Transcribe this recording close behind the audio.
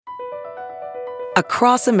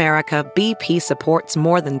Across America, BP supports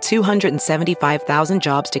more than 275,000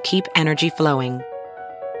 jobs to keep energy flowing.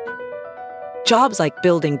 Jobs like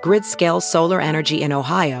building grid-scale solar energy in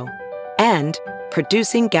Ohio and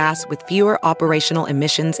producing gas with fewer operational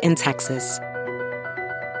emissions in Texas.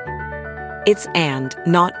 It's and,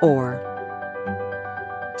 not or.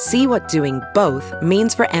 See what doing both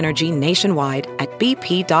means for energy nationwide at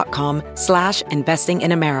bp.com/investing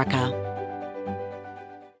in America.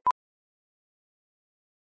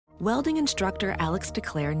 Welding instructor Alex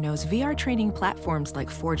DeClaire knows VR training platforms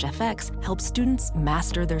like Forge FX help students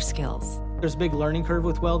master their skills. There's a big learning curve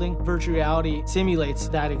with welding. Virtual reality simulates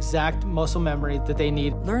that exact muscle memory that they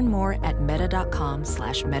need. Learn more at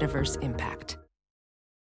meta.com/metaverse impact.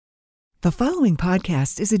 The following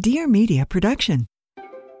podcast is a Dear Media production.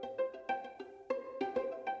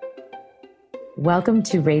 Welcome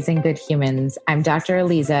to Raising Good Humans. I'm Dr.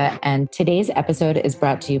 Aliza, and today's episode is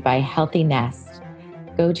brought to you by Healthy Nest.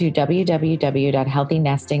 Go to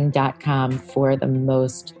www.healthynesting.com for the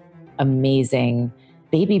most amazing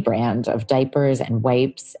baby brand of diapers and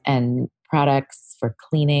wipes and products for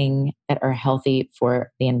cleaning that are healthy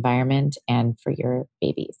for the environment and for your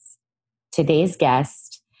babies. Today's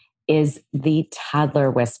guest is the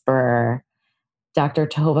toddler whisperer, Dr.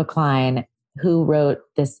 Tovah Klein, who wrote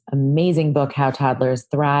this amazing book, How Toddlers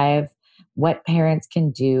Thrive, What Parents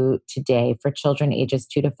Can Do Today for Children Ages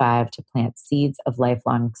 2 to 5 to Plant Seeds of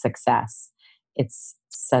Lifelong Success. It's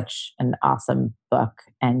such an awesome book,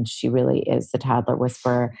 and she really is the toddler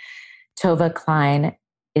whisperer. Tovah Klein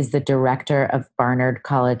is the director of Barnard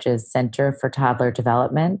College's Center for Toddler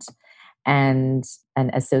Development and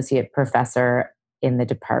an associate professor in the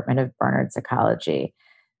Department of Barnard Psychology.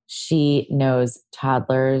 She knows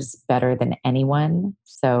toddlers better than anyone,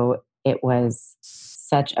 so it was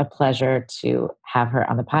such a pleasure to have her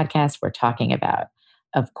on the podcast. We're talking about,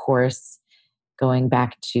 of course, going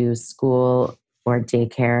back to school or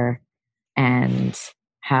daycare and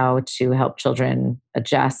how to help children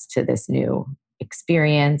adjust to this new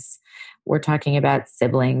experience. We're talking about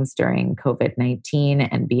siblings during COVID-19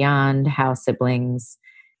 and beyond, how siblings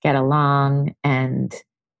get along and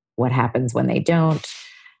what happens when they don't.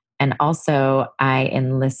 And also, I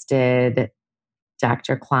enlisted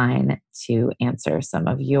Dr. Klein to answer some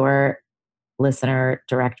of your listener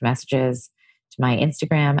direct messages to my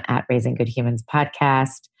Instagram at Raising Good Humans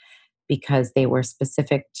Podcast, because they were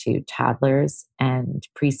specific to toddlers and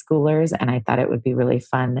preschoolers. And I thought it would be really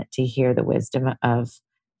fun to hear the wisdom of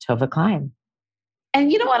Tovah Klein.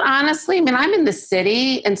 And you know what, honestly, I mean, I'm in the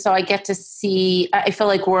city, and so I get to see, I feel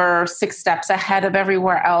like we're 6 steps ahead of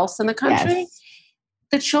everywhere else in the country. Yes.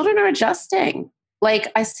 The children are adjusting.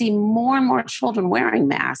 Like, I see more and more children wearing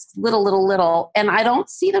masks, little, and I don't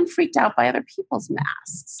see them freaked out by other people's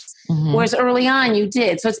masks. Mm-hmm. Whereas early on you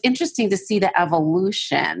did. So it's interesting to see the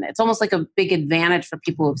evolution. It's almost like a big advantage for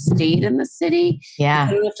people who have stayed in the city. Yeah.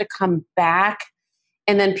 They don't have to come back.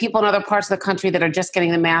 And then people in other parts of the country that are just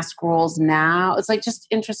getting the mask rules now. It's like just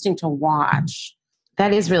interesting to watch.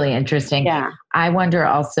 That is really interesting. Yeah. I wonder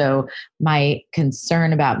also, my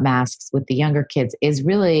concern about masks with the younger kids is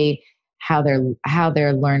really how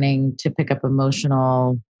they're learning to pick up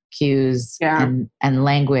emotional cues and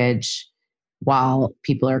language while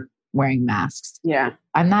people are wearing masks. Yeah.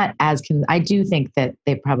 I'm not as I do think that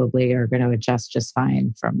they probably are going to adjust just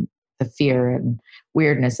fine from the fear and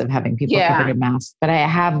weirdness of having people covered in masks. But I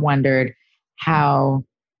have wondered how,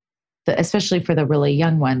 especially for the really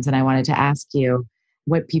young ones, and I wanted to ask you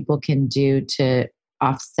what people can do to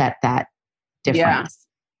offset that difference.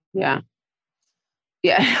 Yeah.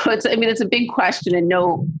 It's a big question, and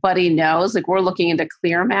nobody knows. Like, we're looking into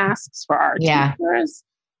clear masks for our teachers.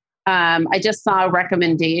 I just saw a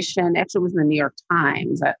recommendation. Actually, it was in the New York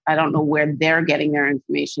Times. I don't know where they're getting their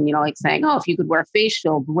information, like saying, oh, if you could wear face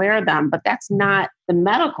shields, wear them. But that's not the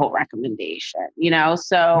medical recommendation,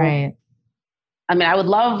 So, right. I mean, I would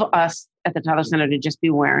love us at the Toddler Center to just be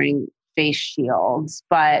wearing face shields,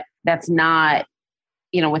 but that's not,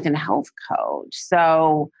 within health code.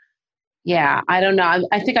 So, yeah, I don't know.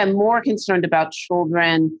 I think I'm more concerned about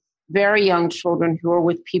children, very young children who are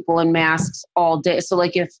with people in masks all day. So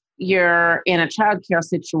like if you're in a childcare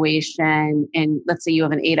situation and let's say you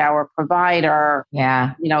have an 8-hour provider,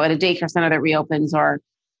 at a daycare center that reopens,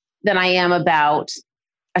 then I am about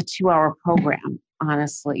a 2-hour program,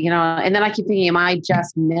 honestly, and then I keep thinking, am I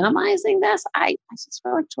just minimizing this? I just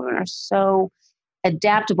feel like children are so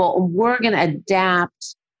adaptable, and we're going to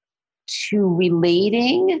adapt to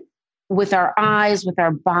relating with our eyes, with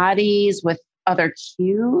our bodies, with other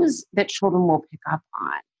cues that children will pick up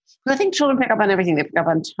on. Because I think children pick up on everything. They pick up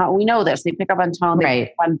on tone. We know this. They pick up on tone. They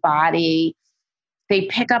pick up on body. they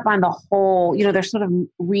pick up on the whole, they're sort of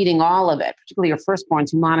reading all of it, particularly your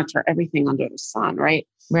firstborns who monitor everything under the sun, right?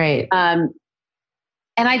 Right.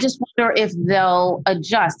 And I just wonder if they'll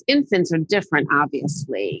adjust. Infants are different,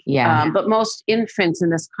 obviously. Yeah. But most infants in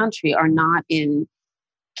this country are not in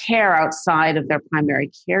care outside of their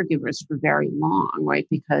primary caregivers for very long, right?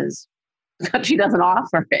 Because the country doesn't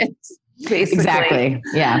offer it, basically. Exactly.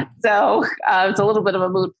 Yeah. So it's a little bit of a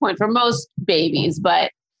moot point for most babies.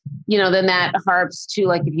 But, then that harps to,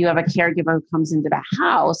 like, if you have a caregiver who comes into the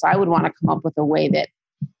house, I would want to come up with a way that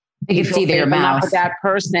you can see their mouth with that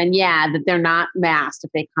person. Yeah. That they're not masked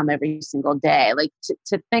if they come every single day. Like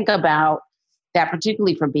to think about that,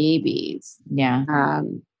 particularly for babies. Yeah.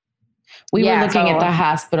 We were looking at the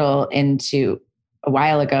hospital a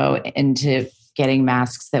while ago into getting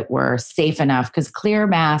masks that were safe enough, because clear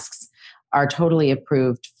masks are totally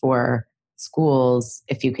approved for schools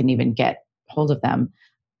if you can even get hold of them,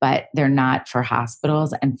 but they're not for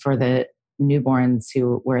hospitals. And for the newborns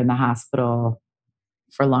who were in the hospital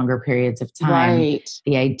for longer periods of time, right.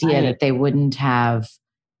 The idea that they wouldn't be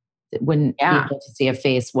able to see a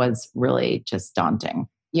face was really just daunting.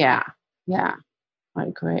 Yeah. Yeah. I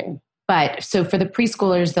agree. But so for the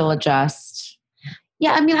preschoolers, they'll adjust.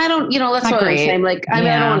 Yeah. I mean, I don't, that's what I'm saying. Like, I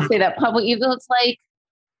don't want to say that publicly. It's like,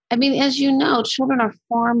 as you know, children are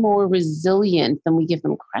far more resilient than we give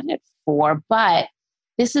them credit for, but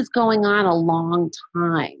this is going on a long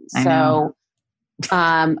time. So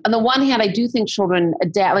on the one hand, I do think children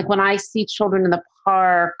adapt. Like when I see children in the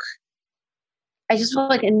park, I just feel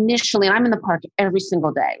like initially, and I'm in the park every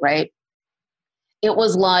single day, right? It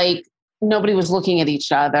was like nobody was looking at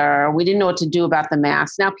each other. We didn't know what to do about the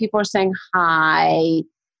mask. Now people are saying hi.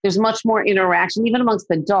 There's much more interaction, even amongst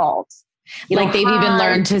adults. They've even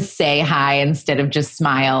learned to say hi instead of just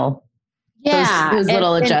smile. Yeah. Those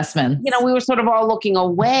little adjustments. We were sort of all looking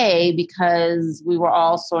away because we were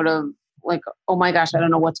all sort of like, oh my gosh, I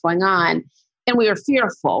don't know what's going on. And we were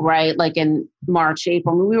fearful, right? Like in March,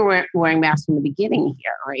 April, we were wearing masks from the beginning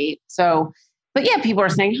here, right? So, but yeah, people are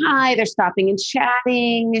saying hi, they're stopping and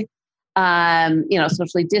chatting,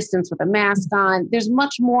 socially distanced with a mask on. There's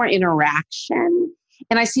much more interaction.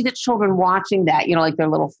 And I see the children watching that, like their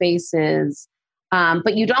little faces.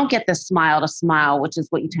 But you don't get the smile to smile, which is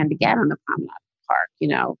what you tend to get on the promenade park,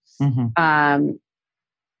 Mm-hmm.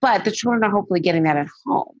 But the children are hopefully getting that at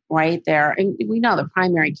home, right there. And we know the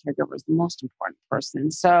primary caregiver is the most important person.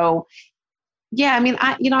 So, yeah,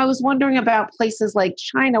 I was wondering about places like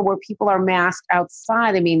China where people are masked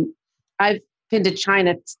outside. I've been to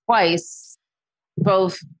China twice,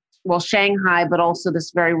 Shanghai, but also this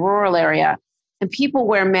very rural area. And people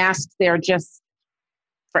wear masks there just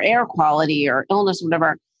for air quality or illness or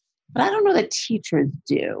whatever. But I don't know that teachers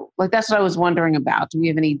do. Like, that's what I was wondering about. Do we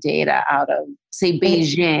have any data out of, say,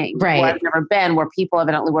 Beijing, right, where I've never been, where people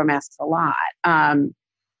evidently wear masks a lot?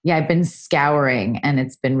 Yeah, I've been scouring, and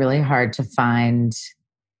it's been really hard to find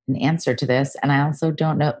an answer to this. And I also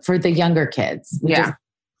don't know for the younger kids.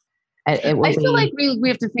 I feel like we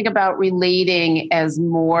have to think about relating as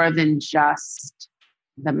more than just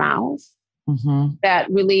the mouth. Mm-hmm. That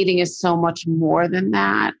relating is so much more than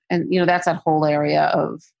that. And, that's that whole area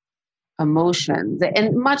of emotions.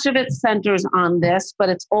 And much of it centers on this, but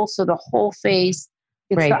it's also the whole face.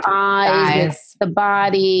 It's right. the eyes, it's the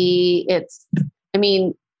body.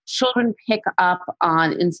 Children pick up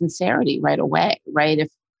on insincerity right away, right?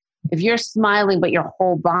 If you're smiling, but your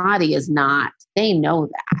whole body is not, they know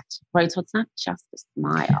that, right? So it's not just a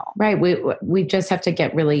smile. Right. We just have to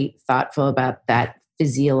get really thoughtful about that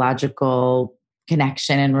physiological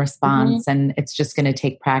connection and response. Mm-hmm. And it's just going to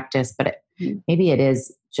take practice, but maybe it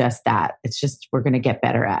is just that. It's just, we're going to get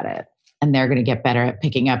better at it, and they're going to get better at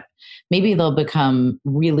picking up. Maybe they'll become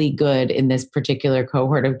really good in this particular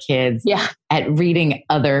cohort of kids at reading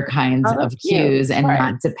other kinds of cues and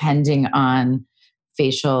not depending on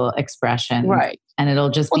facial expression. Right. And it'll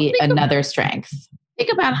just be another strength.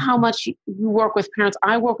 Think about how much you work with parents.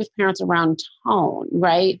 I work with parents around tone,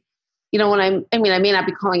 right? When I may not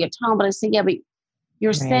be calling it tone, but I say, yeah, but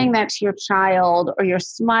you're saying that to your child, or you're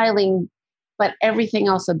smiling, but everything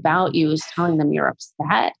else about you is telling them you're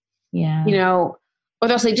upset. Yeah. Or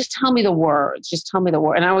they'll say, just tell me the words. Just tell me the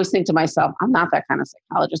word. And I always think to myself, I'm not that kind of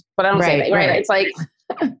psychologist, but I don't say that. Right. It's like,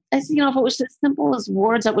 I say, if it was as simple as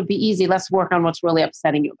words, that would be easy. Let's work on what's really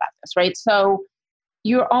upsetting you about this. Right. So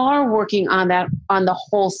you are working on that, on the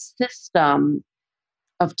whole system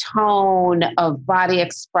of tone, of body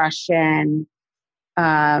expression,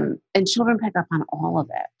 and children pick up on all of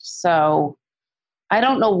it. So I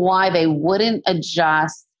don't know why they wouldn't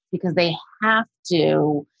adjust, because they have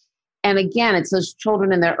to. And again, it's those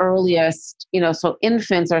children in their earliest, so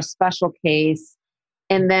infants are a special case.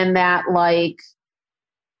 And then that, like,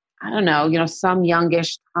 I don't know, some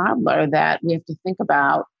youngish toddler that we have to think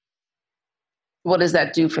about, what does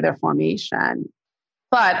that do for their formation?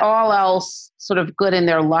 But all else sort of good in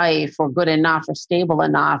their life or good enough or stable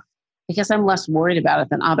enough, I guess I'm less worried about it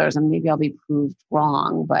than others. And maybe I'll be proved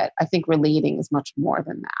wrong, but I think relating is much more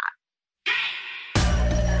than that.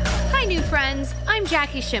 Hi, new friends. I'm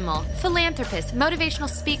Jackie Schimmel, philanthropist, motivational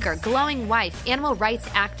speaker, glowing wife, animal rights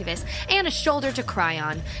activist, and a shoulder to cry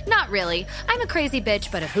on. Not really. I'm a crazy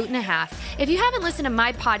bitch, but a hoot and a half. If you haven't listened to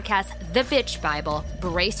my podcast, The Bitch Bible,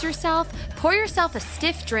 brace yourself, pour yourself a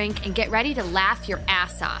stiff drink, and get ready to laugh your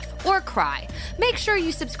ass off or cry. Make sure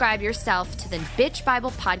you subscribe yourself to the Bitch Bible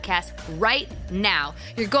podcast right now.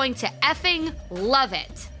 You're going to effing love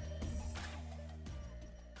it.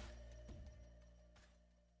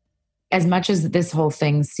 As much as this whole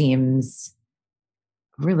thing seems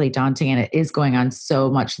really daunting, and it is going on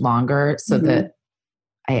so much longer, so that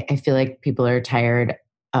I feel like people are tired.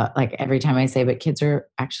 Like every time I say, but kids are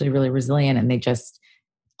actually really resilient and they just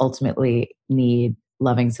ultimately need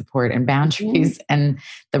loving support and boundaries, and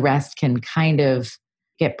the rest can kind of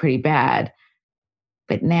get pretty bad.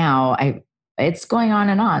 But now it's going on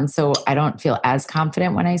and on. So I don't feel as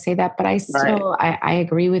confident when I say that, but I still, I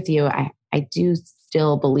agree with you. I do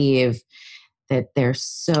still believe that they're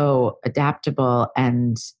so adaptable,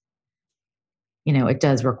 and, it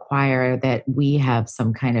does require that we have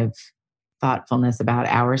some kind of thoughtfulness about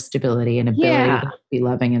our stability and ability to be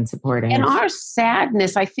loving and supportive. And our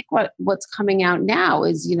sadness, I think what's coming out now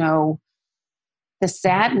is, the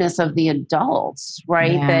sadness of the adults,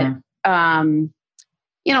 right? Yeah. That,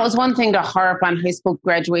 it was one thing to harp on high school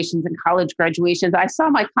graduations and college graduations. I saw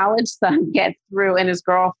my college son get through, and his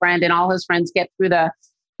girlfriend and all his friends get through the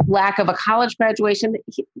lack of a college graduation.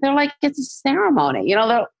 They're like, it's a ceremony.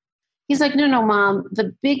 He's like, no, Mom,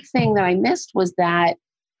 the big thing that I missed was that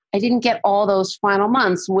I didn't get all those final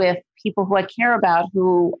months with people who I care about,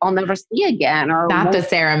 who I'll never see again. Or not the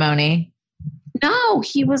ceremony. No,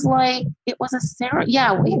 he was like, it was a ceremony.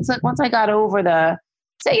 Yeah, it's like once I got over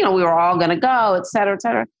we were all going to go, et cetera, et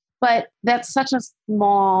cetera. But that's such a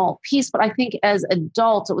small piece. But I think as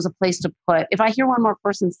adults, it was a place to put. If I hear one more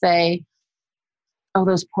person say, oh,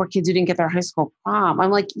 those poor kids who didn't get their high school prom,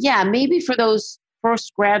 I'm like, yeah, maybe for those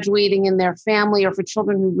first graduating in their family, or for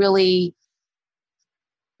children who really,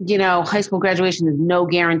 high school graduation is no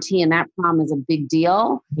guarantee and that prom is a big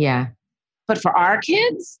deal. Yeah. But for our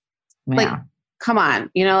kids, like, come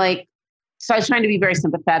on, so I was trying to be very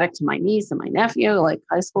sympathetic to my niece and my nephew, like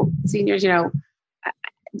high school seniors,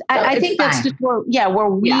 I think that's just where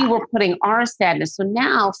we were putting our sadness. So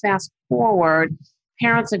now fast forward,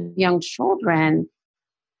 parents of young children,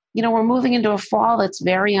 we're moving into a fall that's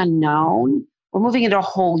very unknown. We're moving into a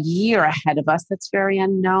whole year ahead of us that's very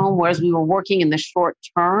unknown. Whereas we were working in the short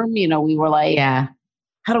term, we were like,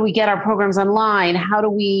 how do we get our programs online? How do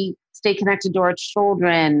we stay connected to our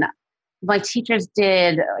children? My teachers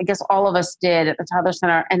did, I guess all of us did at the Toddler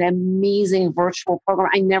Center, an amazing virtual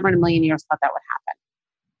program. I never in a million years thought that would happen.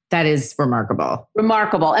 That is remarkable.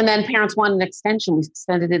 Remarkable. And then parents wanted an extension. We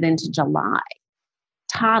extended it into July.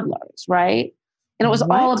 Toddlers, right? And it was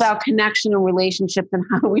all about connection and relationships, and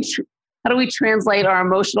how do we translate our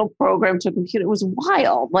emotional program to a computer? It was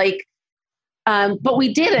wild. But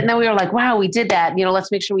we did it. And then we were like, wow, we did that.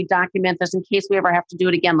 Let's make sure we document this in case we ever have to do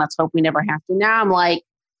it again. Let's hope we never have to. Now I'm like,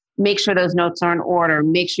 make sure those notes are in order.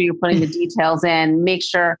 Make sure you're putting the details in. Make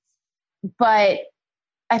sure. But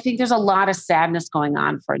I think there's a lot of sadness going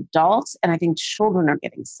on for adults. And I think children are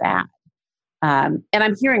getting sad. And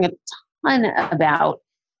I'm hearing a ton about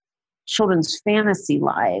children's fantasy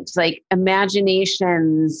lives, like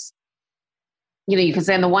imaginations, you can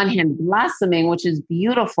say on the one hand, blossoming, which is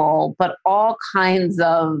beautiful, but all kinds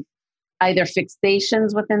of either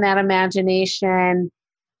fixations within that imagination,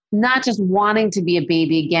 not just wanting to be a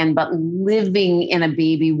baby again, but living in a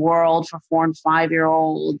baby world for 4 and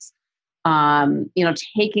 5-year-olds,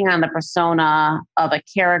 taking on the persona of a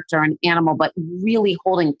character, an animal, but really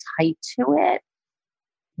holding tight to it.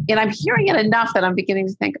 And I'm hearing it enough that I'm beginning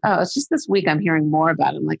to think, oh, it's just this week I'm hearing more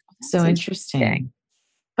about it. I'm like, oh, so interesting.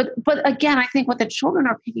 But again, I think what the children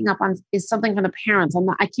are picking up on is something from the parents.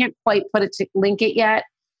 I can't quite link it yet.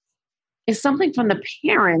 Is something from the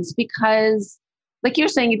parents, because like you're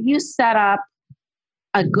saying, if you set up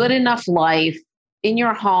a good enough life in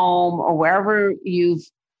your home or wherever you've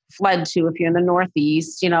fled to, if you're in the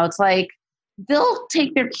Northeast, it's like they'll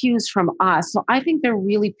take their cues from us. So I think they're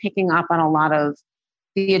really picking up on a lot of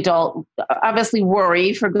the adult, obviously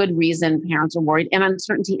worry for good reason. Parents are worried, and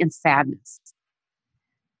uncertainty and sadness.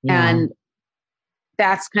 Yeah. And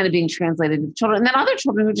that's kind of being translated to children. And then other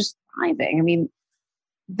children who are just thriving. I mean,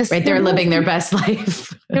 Right. They're living their best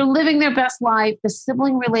life. They're living their best life. The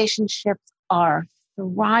sibling relationships are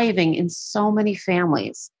thriving in so many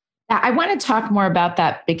families. I want to talk more about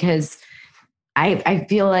that because I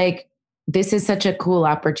feel like this is such a cool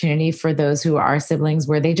opportunity for those who are siblings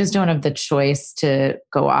where they just don't have the choice to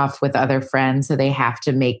go off with other friends. So they have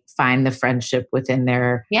to find the friendship within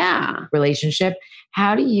their relationship.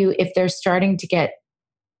 How do you, if they're starting to get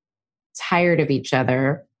tired of each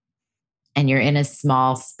other and you're in a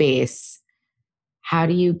small space, how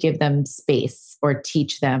do you give them space or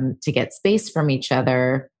teach them to get space from each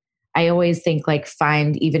other? I always think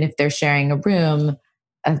find, even if they're sharing a room,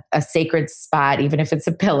 a sacred spot, even if it's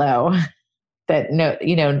a pillow,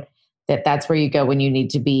 that's where you go when you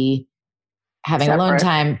need to be having alone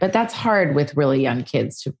time. But that's hard with really young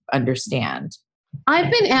kids to understand. I've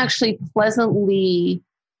been actually pleasantly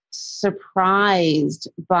surprised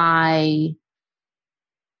by,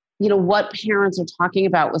 what parents are talking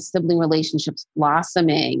about with sibling relationships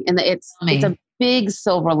blossoming. And it's a big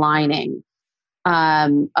silver lining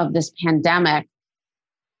of this pandemic.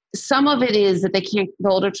 Some of it is that the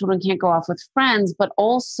older children can't go off with friends, but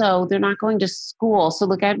also they're not going to school. So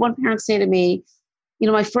look, I had one parent say to me,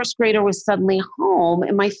 my first grader was suddenly home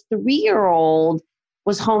and my 3-year-old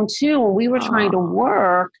was home too. And we were trying to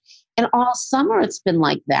work, and all summer it's been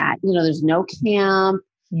like that. There's no camp.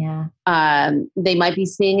 Yeah. They might be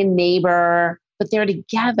seeing a neighbor, but they're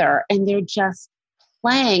together and they're just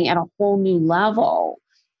playing at a whole new level.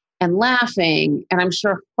 And laughing, and I'm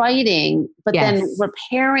sure fighting, but then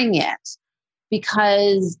repairing it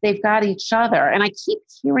because they've got each other. And I keep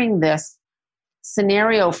hearing this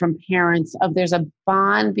scenario from parents of there's a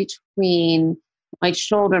bond between my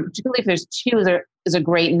children, particularly if there's 2, there is a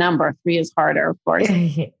great number. 3 is harder, of course.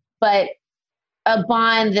 But a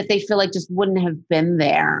bond that they feel like just wouldn't have been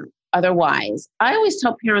there otherwise. I always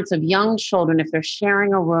tell parents of young children, if they're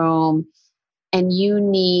sharing a room and you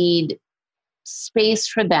need space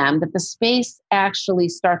for them, that the space actually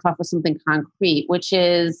starts off with something concrete, which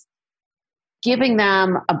is giving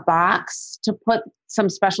them a box to put some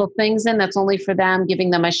special things in that's only for them,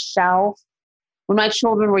 giving them a shelf. When my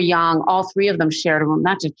children were young, all 3 of them shared a room,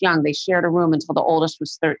 not just young, they shared a room until the oldest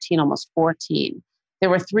was 13, almost 14.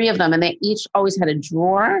 There were 3 of them and they each always had a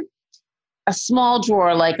drawer, a small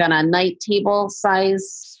drawer, like on a night table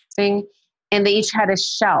size thing. And they each had a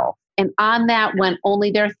shelf. And on that went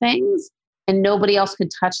only their things. And nobody else could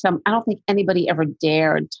touch them. I don't think anybody ever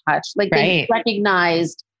dared touch. They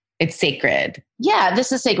recognized it's sacred. Yeah,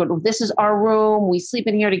 this is sacred. This is our room. We sleep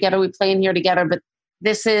in here together. We play in here together. But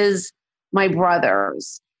this is my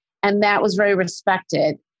brother's. And that was very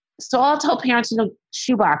respected. So I'll tell parents,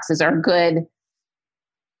 shoe boxes are a good,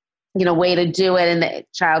 way to do it. And the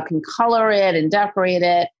child can color it and decorate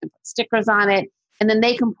it and put stickers on it. And then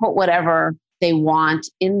they can put whatever they want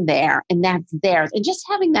in there, and that's theirs. And just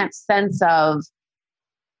having that sense of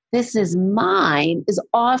this is mine is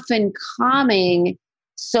often calming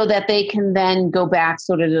so that they can then go back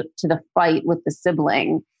sort of to the fight with the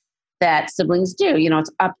sibling that siblings do.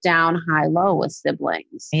 It's up, down, high, low with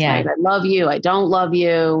siblings. Yeah. Right? I love you. I don't love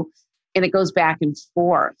you. And it goes back and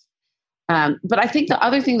forth. But I think the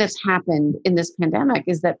other thing that's happened in this pandemic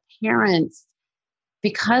is that parents,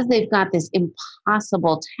 because they've got this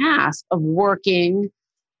impossible task of working,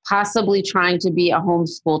 possibly trying to be a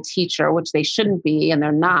homeschool teacher, which they shouldn't be, and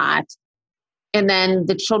they're not. And then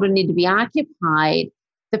the children need to be occupied.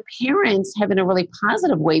 The parents have in a really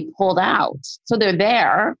positive way pulled out. So they're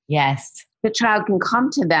there. Yes. The child can come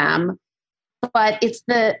to them, but it's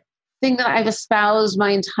the thing that I've espoused my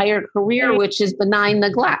entire career, which is benign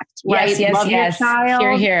neglect, right? Yes, Love your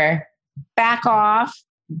child. Here. Back off.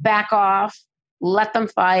 Let them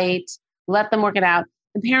fight, let them work it out.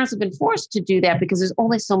 The parents have been forced to do that because there's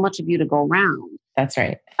only so much of you to go around. That's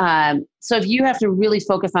right. So if you have to really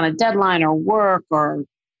focus on a deadline or work or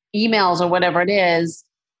emails or whatever it is,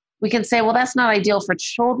 we can say, well, that's not ideal for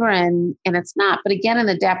children, and it's not. But again, in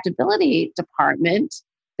the adaptability department,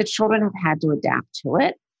 the children have had to adapt to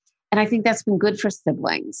it. And I think that's been good for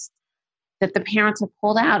siblings, that the parents have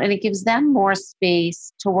pulled out, and it gives them more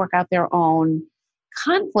space to work out their own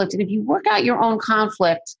conflict. And if you work out your own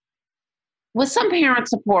conflict with some parent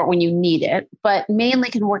support when you need it, but mainly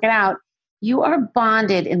can work it out, you are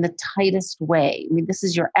bonded in the tightest way. I mean, this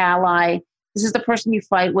is your ally. This is the person you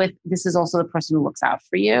fight with. This is also the person who looks out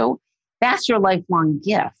for you. That's your lifelong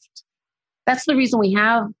gift. That's the reason we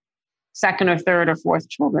have 2nd or 3rd or 4th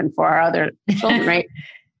children for our other children, right?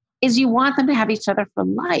 Is you want them to have each other for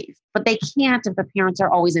life, but they can't if the parents are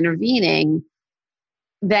always intervening.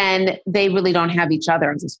 Then they really don't have each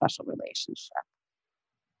other as a special relationship.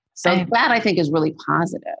 So that I think is really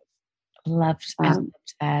positive. I loved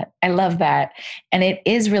that. I love that. And it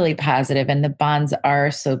is really positive, and the bonds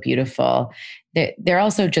are so beautiful. They're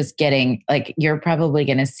also just getting, like, you're probably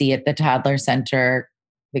going to see at the toddler center,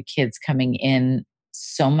 the kids coming in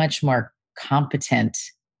so much more competent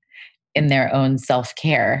in their own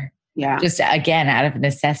self-care. Yeah. Just again, out of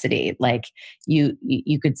necessity. Like you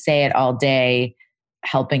could say it all day,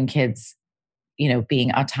 helping kids,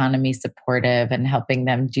 being autonomy supportive and helping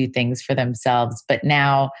them do things for themselves. But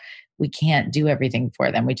now we can't do everything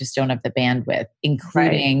for them. We just don't have the bandwidth,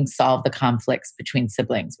 including solve the conflicts between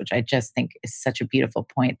siblings, which I just think is such a beautiful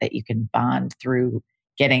point, that you can bond through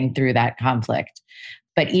getting through that conflict.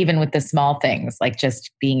 But even with the small things, like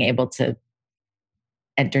just being able to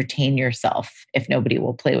entertain yourself if nobody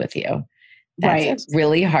will play with you. That's a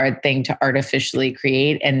really hard thing to artificially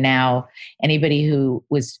create. And now anybody who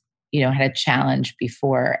was, had a challenge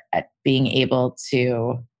before at being able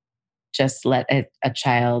to just let a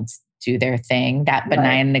child do their thing, that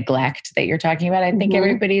benign neglect that you're talking about, I think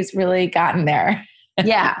everybody's really gotten there.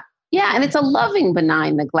 Yeah. Yeah. And it's a loving,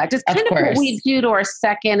 benign neglect. It's kind of what we do to our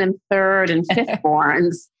second and third and fifth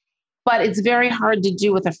borns. But it's very hard to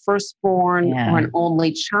do with a firstborn or an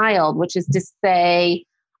only child, which is to say,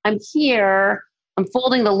 I'm here, I'm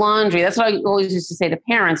folding the laundry. That's what I always used to say to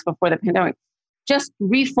parents before the pandemic. Just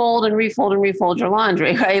refold and refold and refold your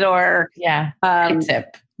laundry, right? Or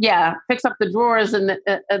tip. Yeah, fix up the drawers in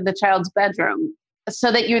the child's bedroom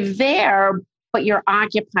so that you're there, but you're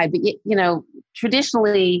occupied. But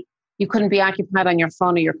traditionally, you couldn't be occupied on your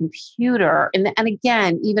phone or your computer. And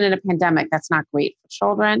again, even in a pandemic, that's not great for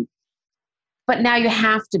children. But now you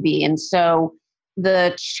have to be. And so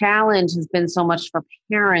the challenge has been so much for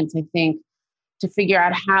parents, I think, to figure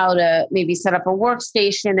out how to maybe set up a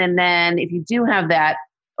workstation. And then if you do have that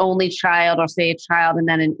only child, or say a child and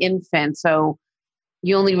then an infant, so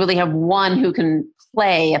you only really have one who can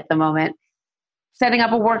play at the moment, setting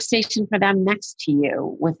up a workstation for them next to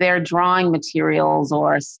you with their drawing materials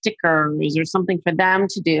or stickers or something for them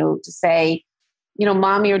to do, to say,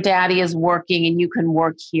 mommy or daddy is working and you can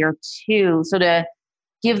work here too. So to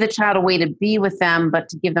give the child a way to be with them, but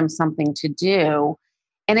to give them something to do.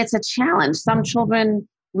 And it's a challenge. Some children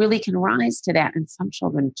really can rise to that and some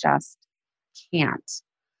children just can't.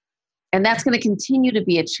 And that's going to continue to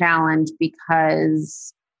be a challenge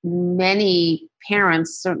because many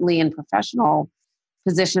parents, certainly in professional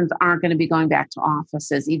positions, aren't going to be going back to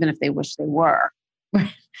offices, even if they wish they were.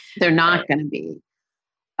 They're not going to be.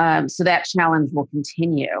 So that challenge will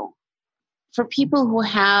continue. For people who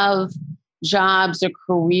have jobs or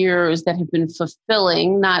careers that have been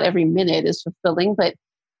fulfilling, not every minute is fulfilling, but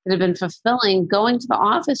that have been fulfilling, going to the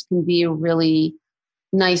office can be a really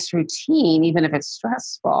nice routine, even if it's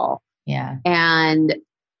stressful. Yeah. And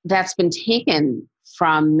that's been taken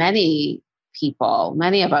from many people.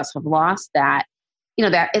 Many of us have lost that.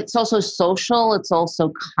 That it's also social, it's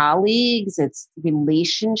also colleagues, it's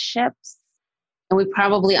relationships. And we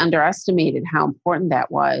probably underestimated how important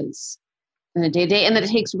that was in the day-to-day, and that it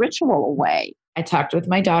takes ritual away. I talked with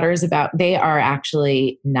my daughters about, they are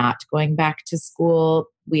actually not going back to school.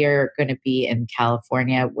 We are going to be in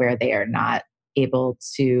California where they are not able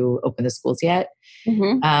to open the schools yet.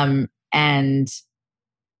 Mm-hmm. And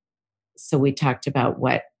so we talked about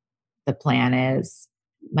what the plan is.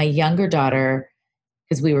 My younger daughter,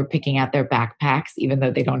 because we were picking out their backpacks, even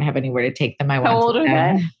though they don't have anywhere to take them. How old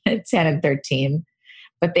are they? 10 and 13.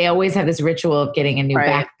 But they always have this ritual of getting a new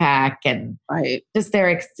backpack and just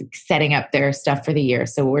they're setting up their stuff for the year.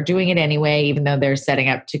 So we're doing it anyway, even though they're setting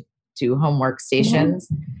up to do homework stations.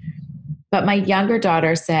 Mm-hmm. But my younger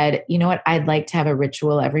daughter said, you know what? I'd like to have a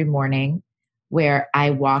ritual every morning where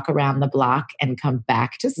I walk around the block and come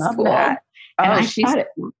back to school. Love that. And I thought,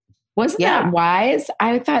 wasn't that wise?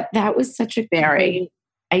 I thought that was such a great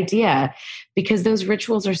idea, because those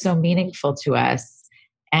rituals are so meaningful to us.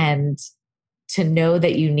 And to know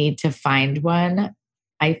that you need to find one,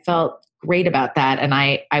 I felt great about that. And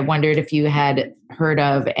I wondered if you had heard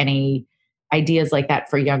of any ideas like that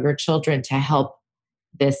for younger children to help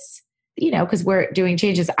this, because we're doing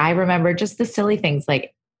changes. I remember just the silly things,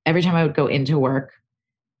 like every time I would go into work,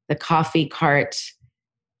 the coffee cart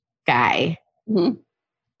guy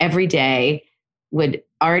every day would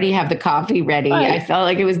already have the coffee ready. I felt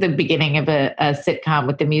like it was the beginning of a sitcom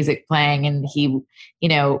with the music playing, and he,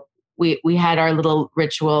 we had our little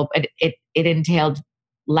ritual, but it entailed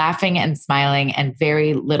laughing and smiling and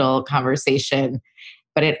very little conversation,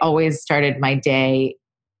 but it always started my day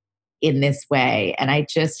in this way. And I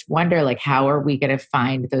just wonder, like, how are we going to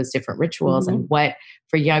find those different rituals and what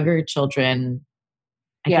for younger children,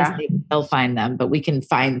 I guess they'll find them, but we can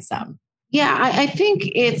find some. Yeah, I think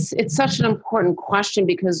it's such an important question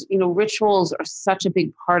because, rituals are such a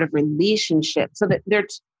big part of relationships. So that there are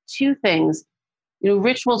two things.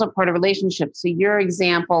 Rituals are part of relationships. So your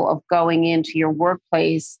example of going into your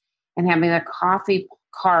workplace and having a coffee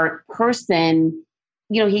cart person,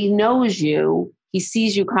 he knows you, he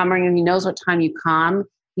sees you coming, and he knows what time you come.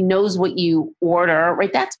 He knows what you order,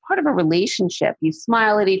 right? That's part of a relationship. You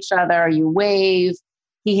smile at each other, you wave,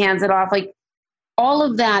 he hands it off. Like, all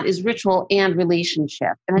of that is ritual and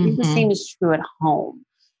relationship. And I think the same is true at home,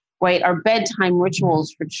 right? Our bedtime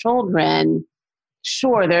rituals for children,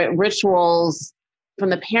 sure, they're rituals from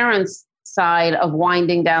the parents' side of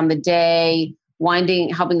winding down the day,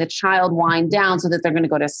 helping the child wind down so that they're going to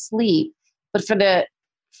go to sleep. But for the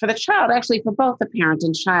child, actually for both the parent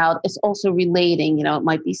and child, it's also relating. It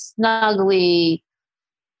might be snuggly,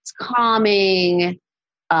 it's calming.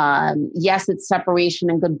 Yes, it's separation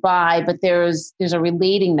and goodbye, but there's a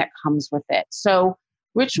relating that comes with it. So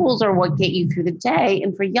rituals are what get you through the day.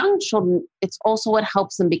 And for young children, it's also what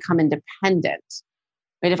helps them become independent.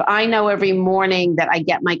 Right? If I know every morning that I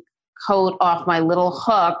get my coat off my little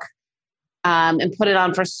hook and put it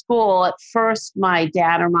on for school, at first my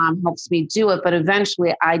dad or mom helps me do it, but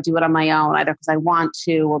eventually I do it on my own, either because I want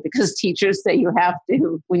to or because teachers say you have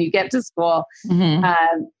to when you get to school.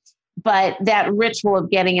 But that ritual of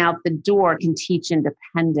getting out the door can teach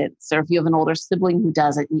independence. Or if you have an older sibling who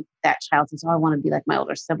does it, that child says, I want to be like my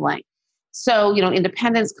older sibling. So,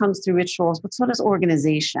 independence comes through rituals, but so does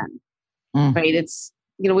organization, right? It's,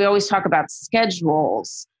 we always talk about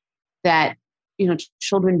schedules that,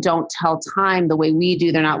 children don't tell time the way we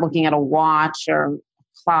do. They're not looking at a watch or a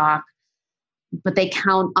clock, but they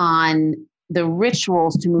count on the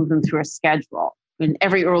rituals to move them through a schedule. And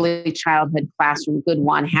every early childhood classroom, good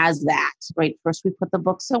one, has that, right? First, we put the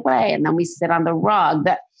books away and then we sit on the rug.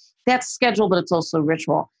 That's schedule, but it's also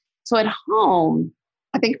ritual. So at home,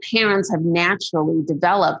 I think parents have naturally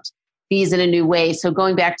developed these in a new way. So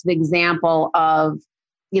going back to the example of,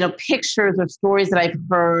 pictures or stories that I've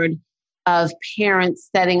heard of parents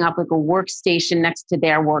setting up like a workstation next to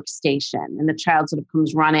their workstation, and the child sort of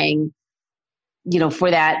comes running, for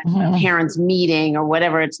that parents' meeting or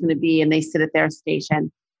whatever it's going to be, and they sit at their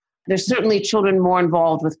station. There's certainly children more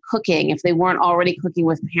involved with cooking if they weren't already cooking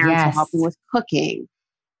with parents or helping with cooking.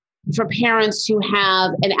 For parents who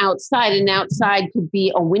have an outside could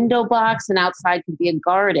be a window box, an outside could be a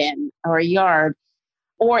garden or a yard,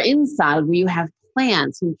 or inside where you have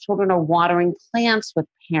plants and children are watering plants with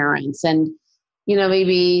parents. And,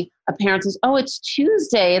 maybe a parent says, oh, it's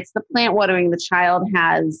Tuesday, it's the plant watering. The child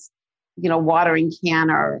has watering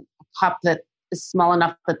can or a cup that is small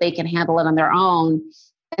enough that they can handle it on their own.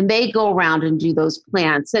 And they go around and do those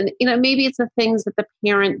plants. And, maybe it's the things that the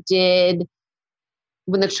parent did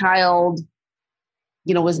when the child,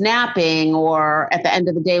 was napping, or at the end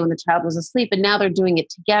of the day when the child was asleep, and now they're doing it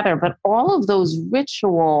together. But all of those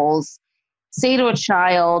rituals say to a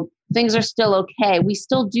child, things are still okay. We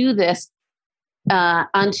still do this.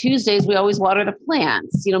 On Tuesdays, we always water the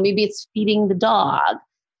plants. Maybe it's feeding the dog.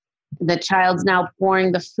 The child's now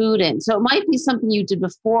pouring the food in. So it might be something you did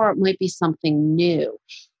before. It might be something new.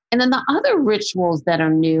 And then the other rituals that are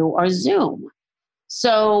new are Zoom.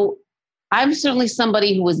 So I'm certainly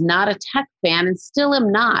somebody who was not a tech fan and still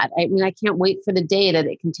am not. I mean, I can't wait for the day that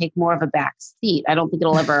it can take more of a back seat. I don't think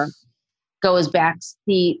it'll ever go as back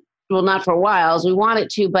seat. Well, not for a while as we want it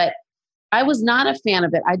to, but I was not a fan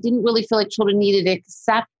of it. I didn't really feel like children needed it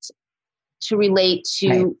except to relate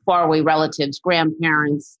to faraway relatives,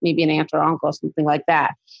 grandparents, maybe an aunt or uncle, something like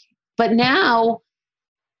that. But now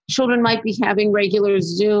children might be having regular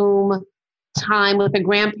Zoom time with a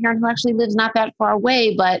grandparent who actually lives not that far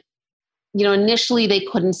away, but initially they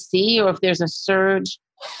couldn't see, or if there's a surge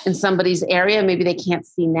in somebody's area, maybe they can't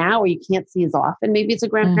see now, or you can't see as often. Maybe it's a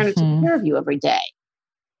grandparent who took care of you every day.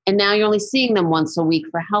 And now you're only seeing them once a week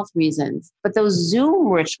for health reasons. But those Zoom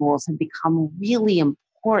rituals have become really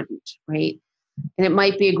important, right? And it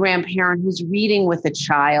might be a grandparent who's reading with a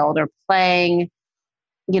child or playing,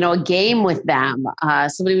 a game with them.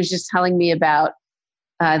 Somebody was just telling me about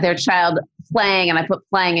their child playing, and I put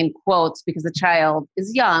playing in quotes because the child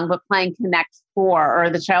is young, but playing Connect 4, or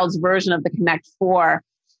the child's version of the Connect 4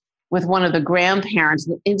 with one of the grandparents.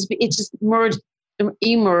 It just emerged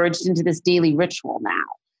into this daily ritual now.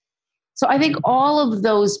 So I think all of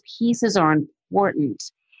those pieces are important.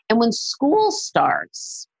 And when school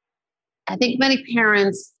starts, I think many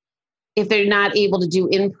parents, if they're not able to do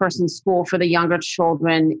in-person school for the younger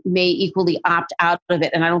children, may equally opt out of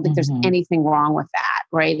it. And I don't think there's anything wrong with that,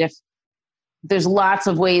 right? If there's lots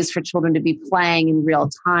of ways for children to be playing in real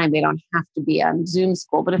time, they don't have to be on Zoom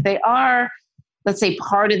school. But if they are, let's say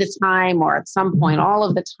part of the time or at some point all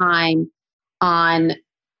of the time on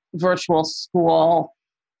virtual school,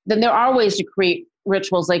 then there are ways to create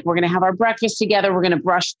rituals. Like we're going to have our breakfast together. We're going to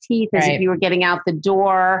brush teeth as if you were getting out the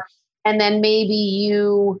door. And then maybe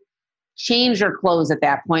you change your clothes at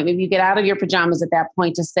that point. Maybe you get out of your pajamas at that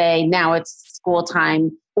point to say, now it's school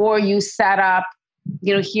time. Or you set up,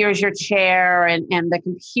 here's your chair and the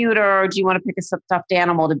computer. Do you want to pick a stuffed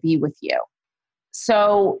animal to be with you?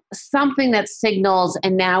 So something that signals,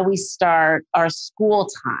 and now we start our school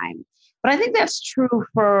time. But I think that's true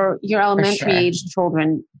for your elementary age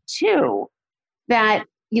children too, that,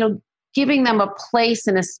 giving them a place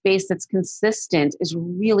and a space that's consistent is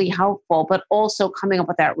really helpful, but also coming up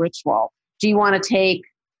with that ritual. Do you want to take,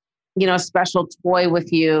 a special toy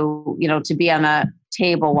with you, to be on the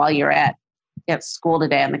table while you're at school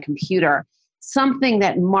today on the computer? Something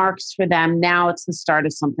that marks for them, now it's the start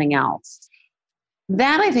of something else.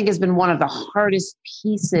 That I think has been one of the hardest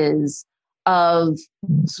pieces of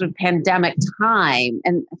sort of pandemic time.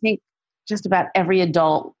 And I think just about every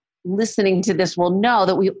adult listening to this will know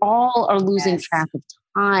that we all are losing track of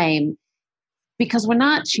time because we're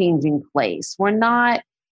not changing place. We're not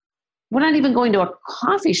even going to a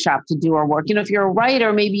coffee shop to do our work. If you're a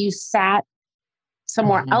writer, maybe you sat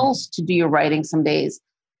somewhere else to do your writing some days.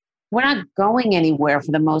 We're not going anywhere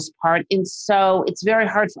for the most part. And so it's very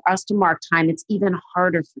hard for us to mark time. It's even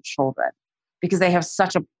harder for children because they have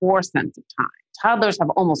such a poor sense of time. Toddlers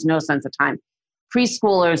have almost no sense of time.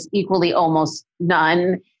 Preschoolers equally almost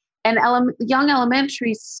none. And young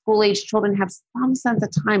elementary school age children have some sense of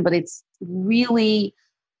time, but it's really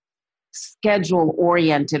schedule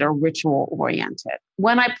oriented or ritual oriented.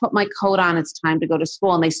 When I put my coat on, it's time to go to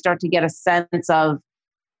school, and they start to get a sense of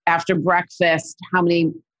after breakfast, how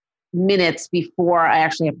many minutes before I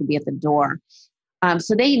actually have to be at the door.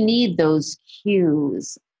 So they need those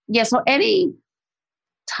cues. Yeah, so any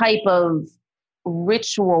type of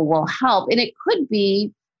ritual will help. And it could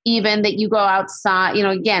be even that you go outside,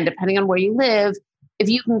 again, depending on where you live, if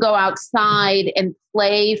you can go outside and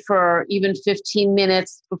play for even 15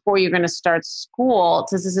 minutes before you're going to start school,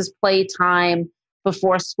 this is play time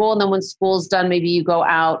before school. And then when school's done, maybe you go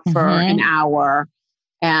out for an hour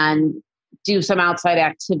and do some outside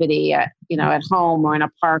activity at home or in a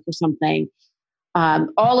park or something.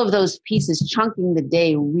 All of those pieces, chunking the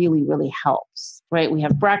day really, really helps, right? We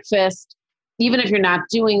have breakfast. Even if you're not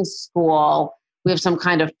doing school, we have some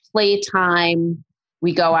kind of playtime.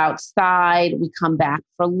 We go outside, we come back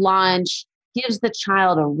for lunch, gives the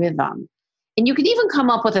child a rhythm. And you can even come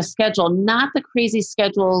up with a schedule, not the crazy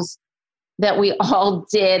schedules that we all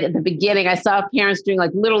did at the beginning. I saw parents doing like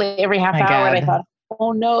literally every half hour. And I thought,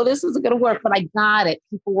 oh no, this isn't going to work, but I got it.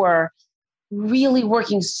 People were really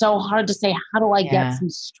working so hard to say, how do I get some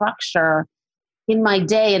structure in my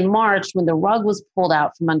day in March when the rug was pulled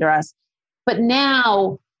out from under us? But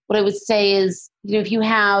now what I would say is, if you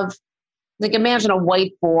have, like, imagine a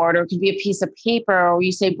whiteboard, or it could be a piece of paper, or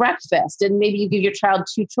you say breakfast, and maybe you give your child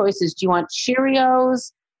two choices. Do you want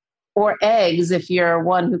Cheerios or eggs if you're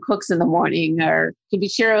one who cooks in the morning, or it could be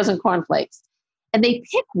Cheerios and cornflakes? And they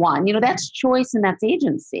pick one, that's choice and that's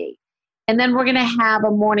agency. And then we're going to have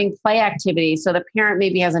a morning play activity. So the parent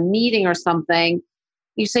maybe has a meeting or something.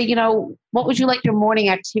 You say, what would you like your morning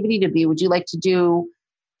activity to be? Would you like to do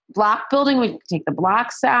block building? We take the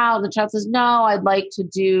blocks out. The child says, no, I'd like to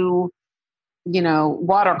do,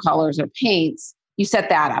 watercolors or paints. You set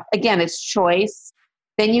that up. Again, it's choice.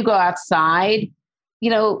 Then you go outside,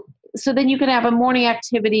 so then you can have a morning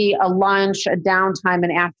activity, a lunch, a downtime,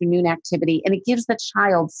 an afternoon activity, and it gives the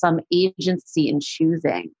child some agency in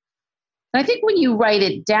choosing. And I think when you write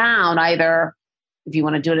it down, either if you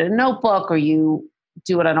want to do it in a notebook or you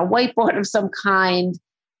do it on a whiteboard of some kind,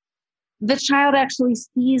 the child actually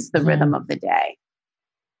sees the rhythm of the day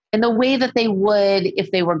in the way that they would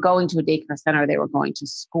if they were going to a daycare center or they were going to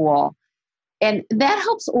school. And that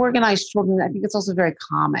helps organize children. I think it's also very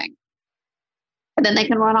calming. And then they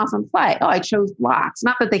can run off and play. Oh, I chose blocks.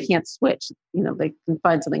 Not that they can't switch, they can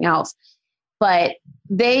find something else. But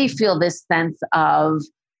they feel this sense of,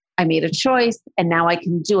 I made a choice and now I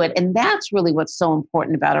can do it. And that's really what's so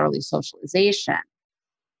important about early socialization,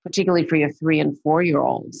 particularly for your 3 and 4 year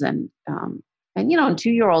olds. And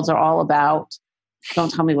 2-year-olds are all about,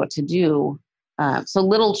 don't tell me what to do. So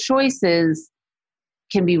little choices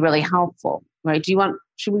can be really helpful, right?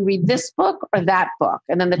 Should we read this book or that book?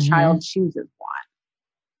 And then the child chooses one.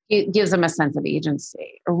 It gives them a sense of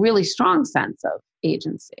agency, a really strong sense of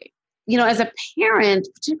agency. As a parent,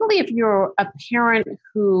 particularly if you're a parent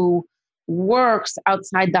who works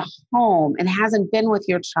outside the home and hasn't been with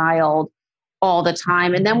your child all the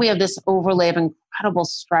time, and then we have this overlay of incredible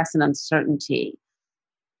stress and uncertainty.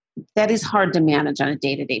 that is hard to manage on a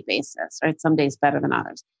day-to-day basis, right? Some days better than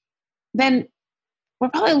others. Then we're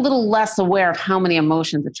probably a little less aware of how many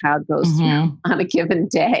emotions a child goes through on a given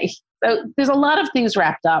day. So there's a lot of things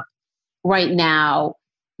wrapped up right now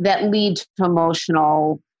that lead to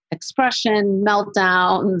emotional expression,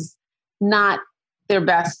 meltdowns, not their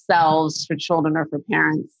best selves for children or for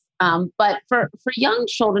parents. But for young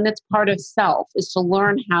children, it's part of self, is to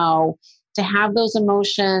learn how to have those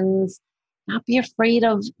emotions, not be afraid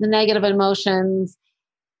of the negative emotions,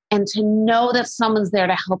 and to know that someone's there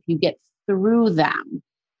to help you get through them,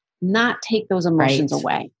 not take those emotions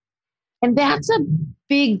away. And that's a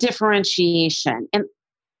big differentiation. And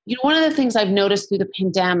one of the things I've noticed through the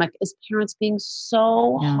pandemic is parents being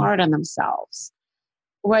so hard on themselves,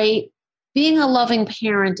 right? Being a loving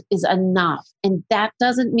parent is enough. And that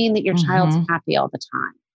doesn't mean that your child's happy all the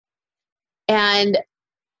time. And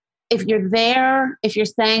if you're there, if you're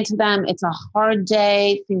saying to them, it's a hard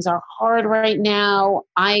day, things are hard right now.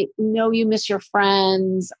 I know you miss your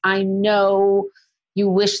friends. I know you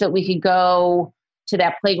wish that we could go to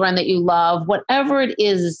that playground that you love. Whatever it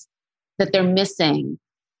is that they're missing,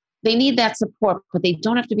 they need that support, but they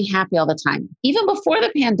don't have to be happy all the time. Even before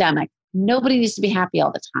the pandemic, nobody needs to be happy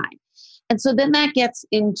all the time. And so then that gets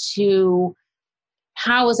into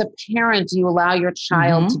how, as a parent, do you allow your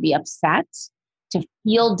child to be upset, to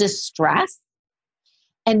feel distress,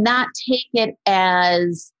 and not take it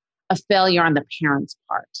as a failure on the parent's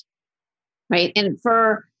part, right? And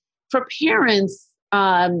for parents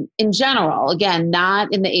in general, again,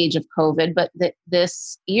 not in the age of COVID, but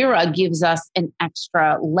this era gives us an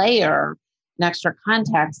extra layer, an extra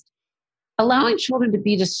context. Allowing children to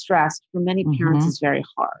be distressed for many parents is very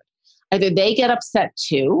hard. Either they get upset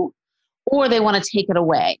too, or they want to take it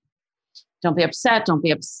away. Don't be upset. Don't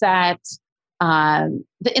be upset. And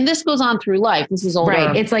this goes on through life. This is older.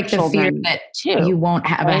 Right. It's like the fear that you won't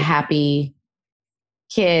have a happy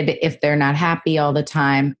kid if they're not happy all the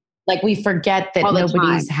time. Like we forget that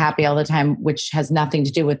nobody's happy all the time, which has nothing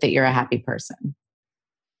to do with that you're a happy person.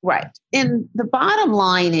 Right. And the bottom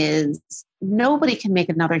line is nobody can make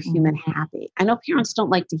another human happy. I know parents don't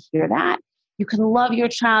like to hear that. You can love your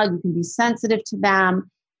child. You can be sensitive to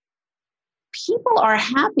them. People are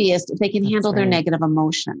happiest if they can handle their negative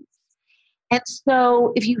emotions. And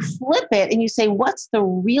so if you flip it and you say, what's the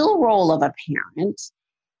real role of a parent,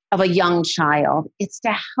 of a young child? It's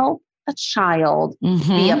to help a child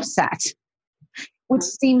be upset, which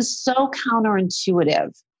seems so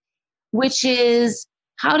counterintuitive, which is,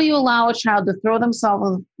 how do you allow a child to throw themselves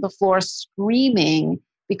on the floor screaming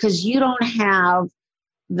because you don't have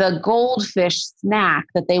the goldfish snack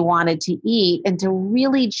that they wanted to eat, and to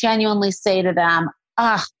really genuinely say to them,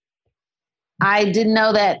 I didn't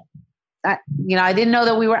know that, I didn't know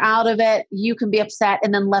that we were out of it. You can be upset,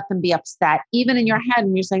 and then let them be upset. Even in your head,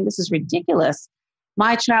 and you're saying, this is ridiculous.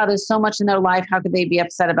 My child is so much in their life. How could they be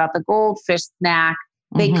upset about the goldfish snack?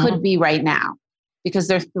 They could be right now because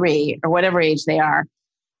they're 3 or whatever age they are.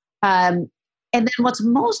 And then what's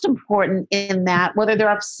most important in that, whether they're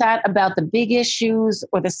upset about the big issues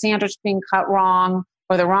or the sandwich being cut wrong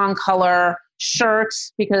or the wrong color shirt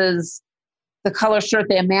because the color shirt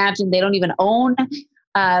they imagine they don't even own,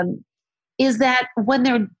 is that when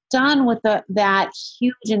they're done with that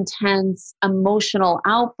huge, intense emotional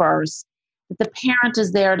outburst, that the parent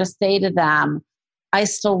is there to say to them, I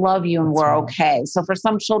still love you and we're okay. So for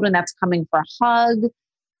some children, that's coming for a hug.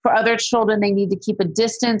 For other children, they need to keep a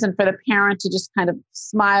distance, and for the parent to just kind of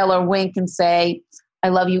smile or wink and say, I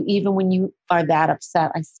love you even when you are that upset.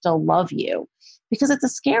 I still love you. Because it's a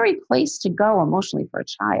scary place to go emotionally for a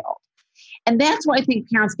child. And that's why I think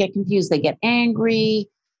parents get confused. They get angry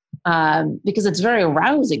because it's very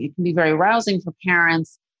arousing. It can be very arousing for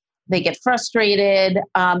parents. They get frustrated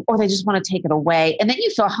or they just want to take it away. And then you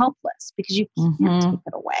feel helpless because you can't take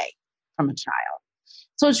it away from a child.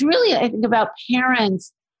 So it's really, I think, about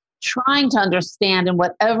parents trying to understand in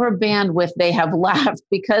whatever bandwidth they have left,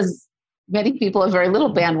 because many people have very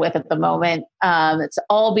little bandwidth at the moment. It's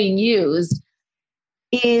all being used,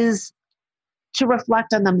 is to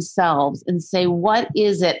reflect on themselves and say, what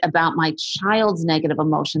is it about my child's negative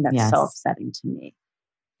emotion that's so upsetting to me?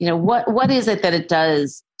 What is it that it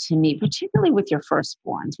does to me, particularly with your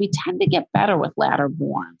firstborns? We tend to get better with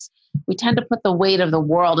latter-borns. We tend to put the weight of the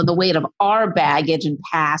world and the weight of our baggage and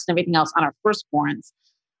past and everything else on our firstborns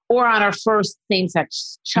or on our first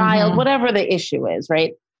same-sex child, whatever the issue is,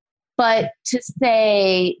 right? But to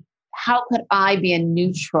say, how could I be a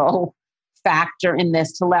neutral factor in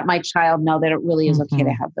this to let my child know that it really is okay to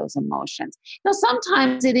have those emotions?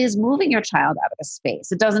 Sometimes it is moving your child out of a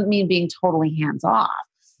space. It doesn't mean being totally hands-off.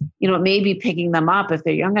 It may be picking them up if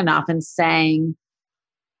they're young enough and saying,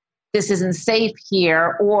 this isn't safe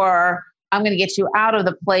here, or I'm going to get you out of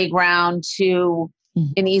the playground to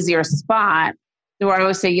an easier spot. Or I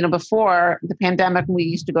always say, before the pandemic, we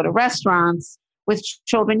used to go to restaurants with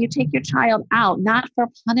children. You take your child out, not for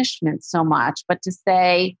punishment so much, but to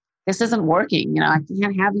say, this isn't working. I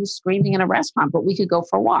can't have you screaming in a restaurant, but we could go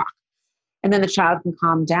for a walk. And then the child can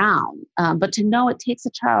calm down. But to know it takes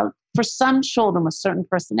a child, for some children with certain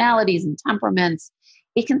personalities and temperaments,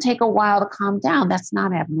 it can take a while to calm down. That's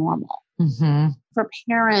not abnormal. For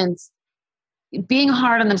parents, being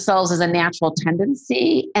hard on themselves is a natural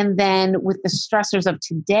tendency. And then with the stressors of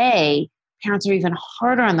today, parents are even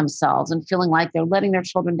harder on themselves and feeling like they're letting their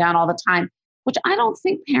children down all the time, which I don't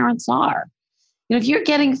think parents are. If you're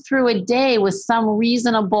getting through a day with some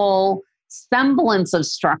reasonable semblance of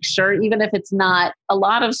structure, even if it's not a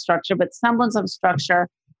lot of structure, but semblance of structure,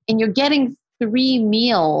 and you're getting 3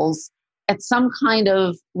 meals at some kind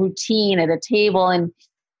of routine at a table, and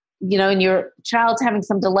and your child's having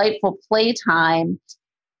some delightful playtime,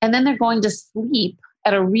 and then they're going to sleep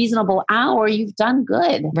at a reasonable hour, you've done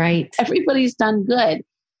good. Right. Everybody's done good.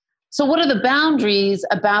 So what are the boundaries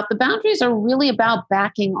about? The boundaries are really about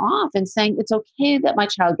backing off and saying, it's okay that my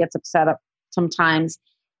child gets upset sometimes.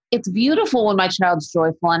 It's beautiful when my child's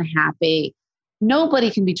joyful and happy.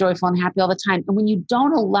 Nobody can be joyful and happy all the time. And when you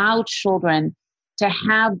don't allow children to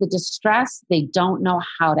have the distress, they don't know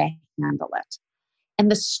how to handle it. And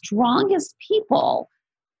the strongest people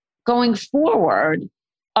going forward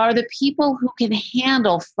are the people who can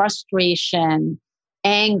handle frustration,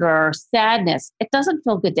 anger, sadness. It doesn't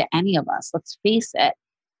feel good to any of us, let's face it.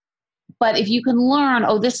 But if you can learn,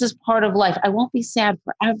 this is part of life. I won't be sad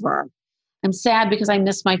forever. I'm sad because I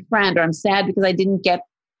missed my friend, or I'm sad because I didn't get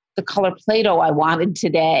the color Play-Doh I wanted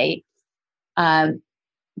today.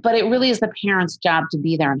 But it really is the parents' job to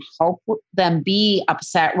be there and help them be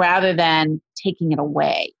upset rather than taking it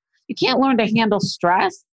away. You can't learn to handle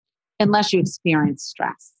stress unless you experience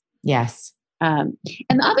stress. Yes. And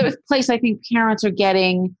the other place I think parents are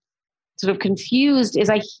getting sort of confused is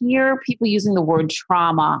I hear people using the word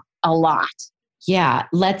trauma a lot. Yeah.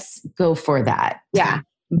 Let's go for that. Yeah.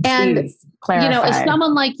 Please clarify. As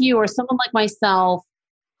someone like you or someone like myself,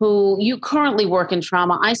 who you currently work in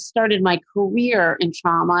trauma, I started my career in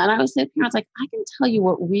trauma. And I always say to parents, I can tell you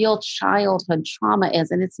what real childhood trauma is,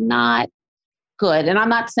 and it's not good. And I'm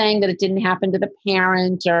not saying that it didn't happen to the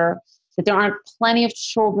parent, or that there aren't plenty of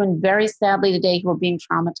children, very sadly today, who are being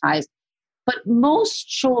traumatized. But most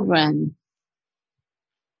children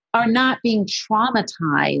are not being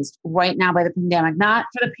traumatized right now by the pandemic, not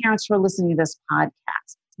for the parents who are listening to this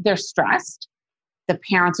podcast. They're stressed. The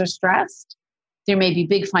parents are stressed. There may be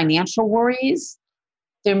big financial worries.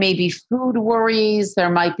 There may be food worries. There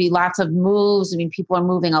might be lots of moves. people are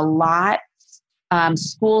moving a lot.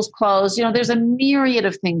 Schools closed. There's a myriad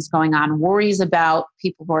of things going on. Worries about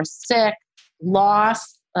people who are sick,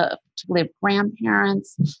 loss, particularly of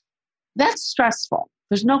grandparents. That's stressful.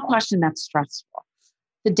 There's no question that's stressful.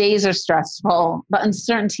 The days are stressful. The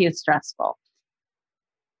uncertainty is stressful.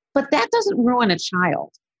 But that doesn't ruin a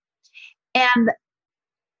child. And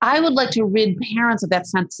I would like to rid parents of that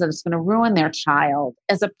sense that it's going to ruin their child,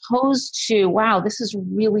 as opposed to, wow, this is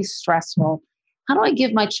really stressful. How do I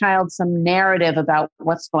give my child some narrative about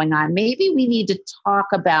what's going on? Maybe we need to talk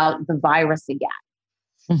about the virus again.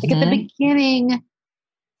 Like at the beginning,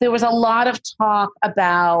 there was a lot of talk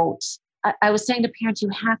about, I was saying to parents, you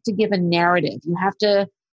have to give a narrative. You have to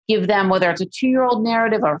give them, whether it's a 2-year-old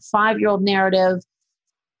narrative or a 5-year-old narrative,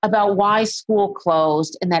 about why school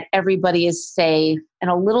closed and that everybody is safe, and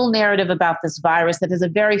a little narrative about this virus that is a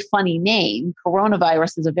very funny name.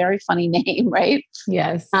 Coronavirus is a very funny name, right?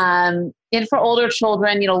 Yes. And for older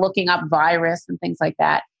children, looking up virus and things like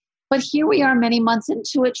that. But here we are many months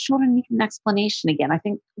into it. Children need an explanation again. I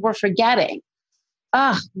think we're forgetting.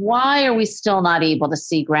 Why are we still not able to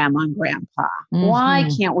see grandma and grandpa? Why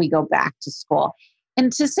can't we go back to school?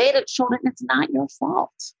 And to say to children, it's not your fault.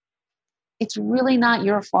 It's really not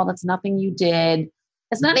your fault. It's nothing you did.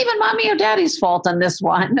 It's not even mommy or daddy's fault on this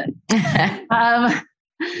one.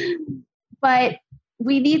 But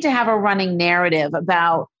we need to have a running narrative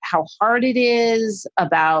about how hard it is,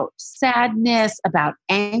 about sadness, about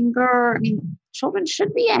anger. Children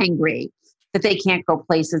should be angry that they can't go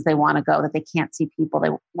places they want to go, that they can't see people they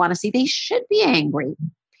want to see. They should be angry.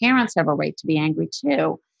 Parents have a right to be angry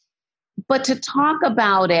too. But to talk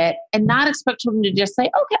about it and not expect children to just say,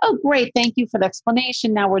 okay, oh, great, thank you for the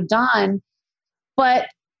explanation, now we're done. But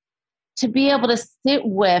to be able to sit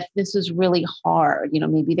with, this is really hard.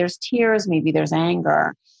 Maybe there's tears, maybe there's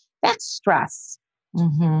anger. That's stress.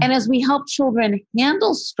 And as we help children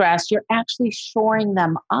handle stress, you're actually shoring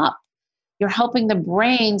them up. you're helping the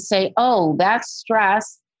brain say, oh, that's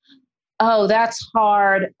stress. Oh, that's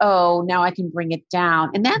hard. Oh, now I can bring it down.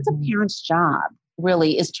 And that's a parent's job,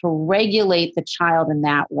 really, is to regulate the child in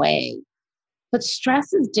that way. But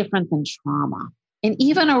stress is different than trauma. And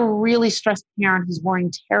even a really stressed parent who's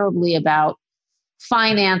worrying terribly about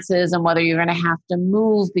finances and whether you're going to have to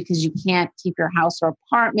move because you can't keep your house or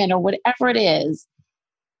apartment or whatever it is,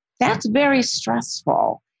 that's very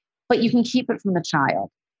stressful. But you can keep it from the child.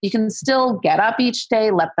 You can still get up each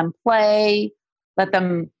day, let them play, let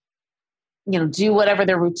them, do whatever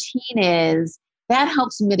their routine is. That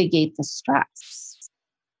helps mitigate the stress.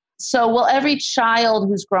 So will every child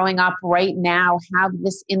who's growing up right now have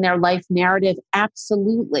this in their life narrative?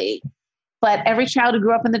 Absolutely. But every child who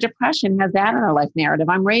grew up in the Depression has that in their life narrative.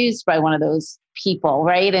 I'm raised by one of those people,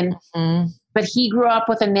 right? And but he grew up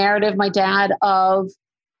with a narrative, my dad, of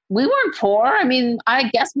we weren't poor. I mean, I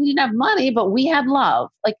guess we didn't have money, but we had love.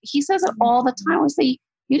 Like he says it all the time. We say,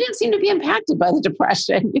 you didn't seem to be impacted by the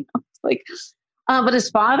Depression. But his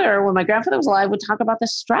father, when my grandfather was alive, would talk about the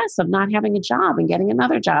stress of not having a job and getting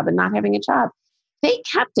another job and not having a job. They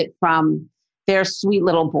kept it from their sweet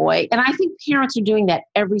little boy. And I think parents are doing that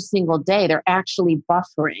every single day. They're actually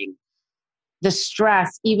buffering the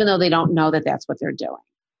stress, even though they don't know that that's what they're doing.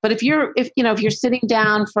 But if you're sitting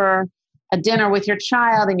down for a dinner with your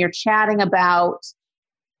child and you're chatting about,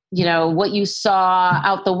 what you saw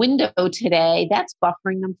out the window today, that's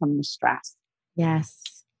buffering them from the stress. Yes.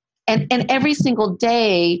 And every single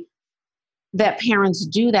day that parents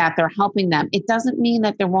do that, they're helping them. It doesn't mean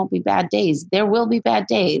that there won't be bad days. There will be bad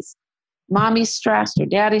days. Mommy's stressed or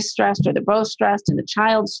daddy's stressed or they're both stressed and the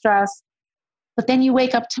child's stressed. But then you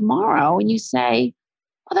wake up tomorrow and you say,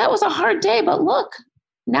 well, that was a hard day, but look,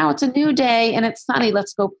 now it's a new day and it's sunny.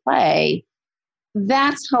 Let's go play.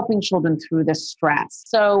 That's helping children through the stress.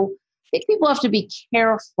 So I think people have to be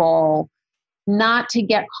careful not to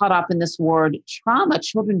get caught up in this word trauma.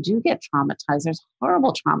 Children do get traumatized. There's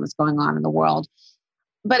horrible traumas going on in the world,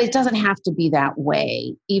 but it doesn't have to be that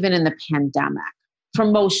way, even in the pandemic, for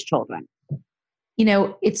most children.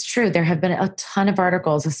 It's true. There have been a ton of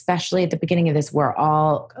articles, especially at the beginning of this, we're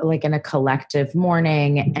all like in a collective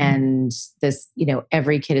mourning and this,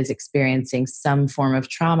 every kid is experiencing some form of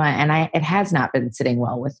trauma. And it has not been sitting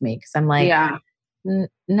well with me because I'm like,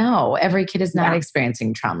 no, every kid is not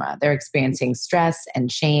experiencing trauma. They're experiencing stress and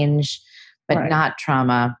change, but not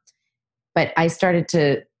trauma. But I started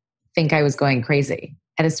to think I was going crazy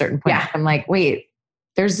at a certain point. I'm like, wait,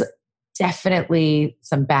 there's definitely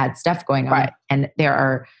some bad stuff going on. And there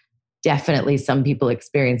are definitely some people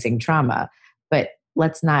experiencing trauma, but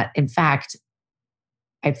let's not, in fact,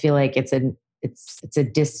 I feel like it's a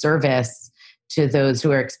disservice to those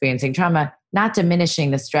who are experiencing trauma, not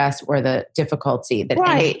diminishing the stress or the difficulty that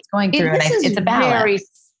it's going through. It's a balance.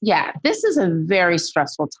 This is a very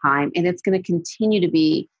stressful time and it's going to continue to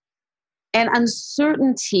be. And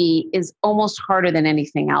uncertainty is almost harder than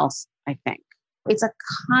anything else, I think. It's a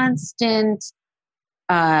constant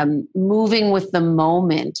moving with the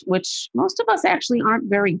moment, which most of us actually aren't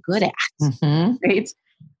very good at, right?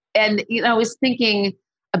 And, I was thinking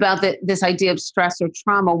about this idea of stress or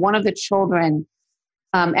trauma. One of the children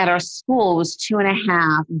at our school was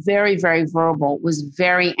 2.5, very, very verbal, was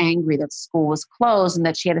very angry that school was closed and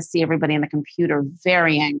that she had to see everybody on the computer,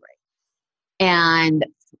 very angry. And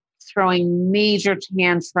throwing major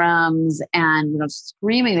tantrums and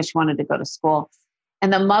screaming that she wanted to go to school.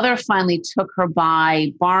 And the mother finally took her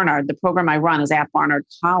by Barnard. The program I run is at Barnard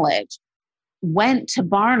College. Went to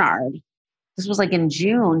Barnard. This was like in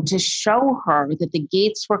June, to show her that the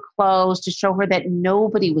gates were closed, to show her that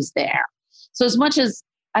nobody was there. So as much as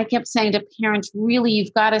I kept saying to parents, really,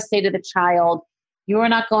 you've got to say to the child, you are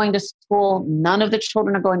not going to school. None of the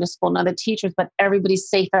children are going to school, none of the teachers, but everybody's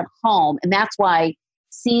safe at home. And that's why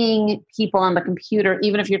seeing people on the computer,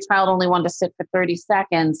 even if your child only wanted to sit for 30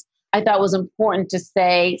 seconds, I thought was important to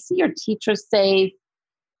say, see, your teacher's safe,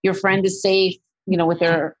 your friend is safe, with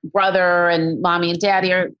their brother and mommy and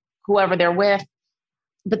daddy or whoever they're with.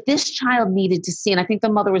 But this child needed to see, and I think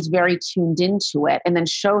the mother was very tuned into it and then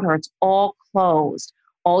showed her it's all closed.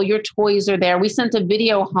 All your toys are there. We sent a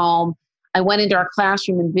video home. I went into our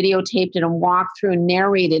classroom and videotaped it and walked through and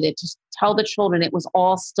narrated it to tell the children it was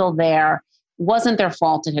all still there. It wasn't their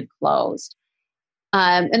fault it had closed.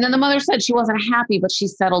 And then the mother said she wasn't happy, but she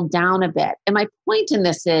settled down a bit. And my point in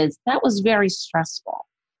this is that was very stressful.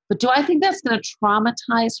 But do I think that's going to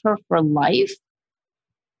traumatize her for life?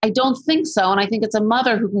 I don't think so. And I think it's a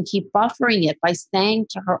mother who can keep buffering it by saying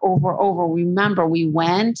to her over and over, remember, we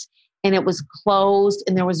went and it was closed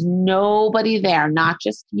and there was nobody there, not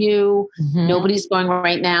just you. Nobody's going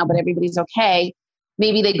right now, but everybody's okay.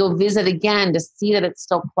 Maybe they go visit again to see that it's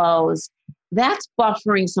still closed. That's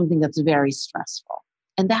buffering something that's very stressful.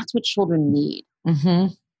 And that's what children need. Mm-hmm.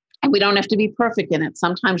 And we don't have to be perfect in it.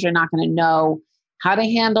 Sometimes you're not going to know how to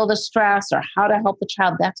handle the stress or how to help the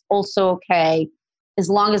child. That's also okay. As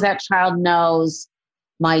long as that child knows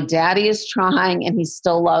my daddy is trying and he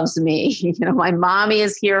still loves me. My mommy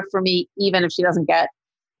is here for me, even if she doesn't get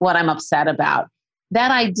what I'm upset about.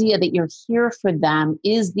 That idea that you're here for them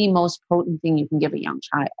is the most potent thing you can give a young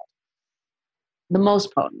child. The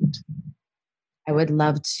most potent. I would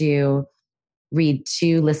love to read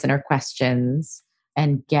 2 listener questions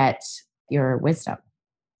and get your wisdom.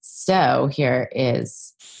 So here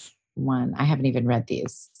is one. I haven't even read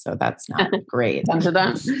these, so that's not great.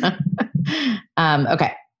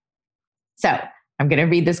 Okay. So I'm going to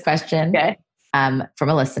read this question from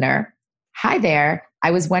a listener. Hi there. I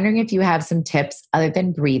was wondering if you have some tips other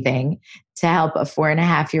than breathing to help a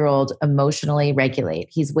 4.5-year-old emotionally regulate.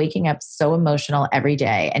 He's waking up so emotional every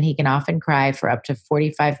day, and he can often cry for up to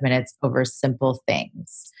 45 minutes over simple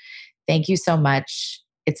things. Thank you so much.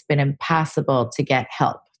 It's been impossible to get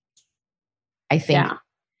help. I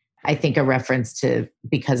think a reference to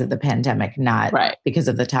because of the pandemic, not because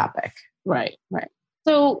of the topic. Right.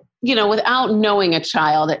 So, without knowing a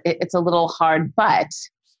child, it's a little hard, but,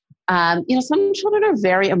 some children are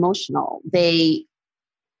very emotional. They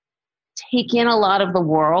take in a lot of the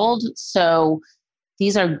world. So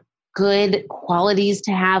these are good qualities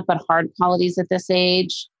to have, but hard qualities at this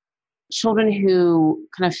age. Children who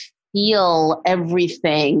kind of feel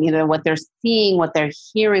everything, what they're seeing, what they're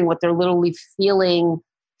hearing, what they're literally feeling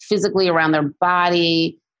physically around their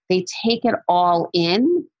body. They take it all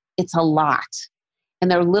in. It's a lot. And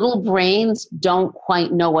their little brains don't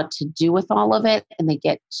quite know what to do with all of it. And they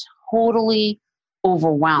get totally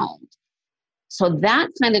overwhelmed. So that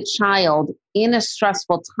kind of child in a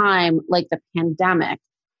stressful time like the pandemic,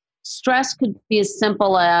 stress could be as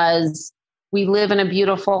simple as we live in a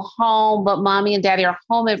beautiful home, but mommy and daddy are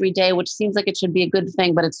home every day, which seems like it should be a good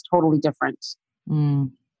thing, but it's totally different.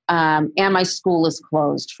 And my school is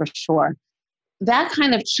closed for sure. That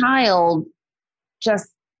kind of child just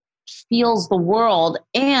feels the world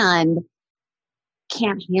and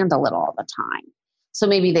can't handle it all the time. So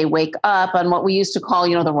maybe they wake up on what we used to call,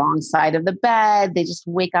 the wrong side of the bed. They just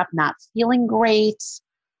wake up not feeling great.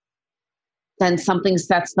 Then something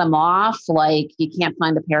sets them off, like you can't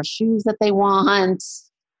find a pair of shoes that they want.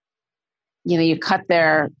 You cut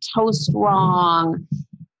their toast wrong.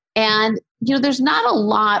 And, there's not a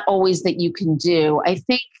lot always that you can do. I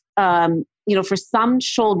think, for some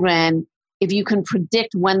children, if you can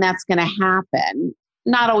predict when that's going to happen,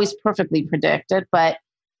 not always perfectly predict it, but,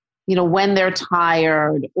 when they're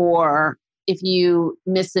tired, or if you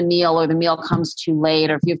miss a meal or the meal comes too late,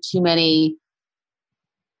 or if you have too many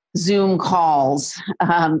Zoom calls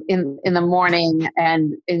in the morning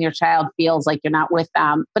and your child feels like you're not with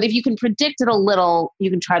them. But if you can predict it a little, you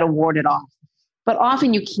can try to ward it off. But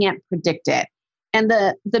often you can't predict it. And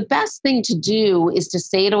the best thing to do is to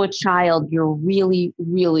say to a child, you're really,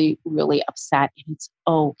 really, really upset and it's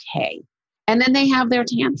okay. And then they have their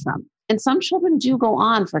tantrum. And some children do go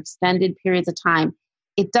on for extended periods of time.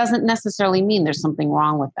 It doesn't necessarily mean there's something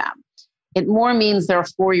wrong with them. It more means they're a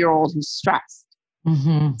 4-year-old who's stressed.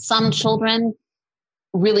 Mm-hmm. Some children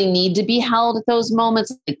really need to be held at those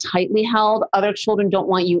moments, like tightly held. Other children don't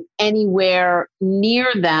want you anywhere near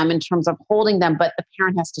them in terms of holding them, but the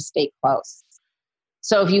parent has to stay close.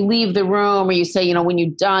 So if you leave the room or you say, when you're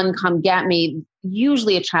done, come get me,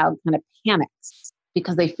 usually a child kind of panics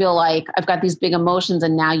because they feel like I've got these big emotions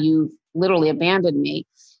and now you've literally abandoned me.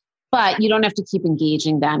 But you don't have to keep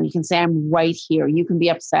engaging them. You can say, I'm right here. You can be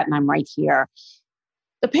upset and I'm right here.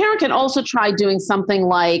 The parent can also try doing something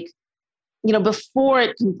like, before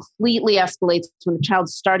it completely escalates, when the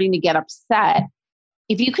child's starting to get upset,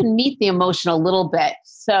 if you can meet the emotion a little bit.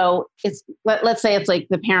 So it's, let's say it's like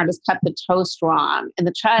the parent has cut the toast wrong and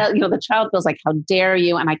the child feels like, how dare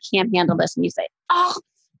you? And I can't handle this. And you say, oh,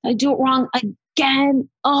 I do it wrong again.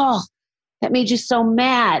 Oh, that made you so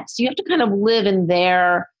mad. So you have to kind of live in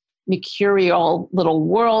their mercurial little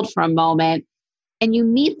world for a moment. And you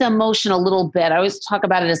meet the emotion a little bit. I always talk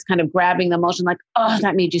about it as kind of grabbing the emotion, like, oh,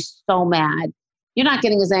 that made you so mad. You're not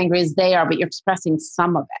getting as angry as they are, but you're expressing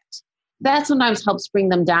some of it. That sometimes helps bring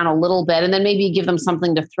them down a little bit. And then maybe you give them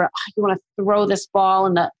something to throw. Oh, you want to throw this ball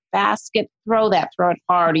in the basket? Throw it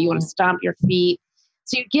hard. Or you want to stomp your feet?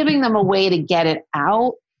 So you're giving them a way to get it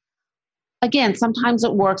out. Again, sometimes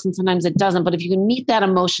it works and sometimes it doesn't. But if you can meet that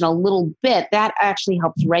emotion a little bit, that actually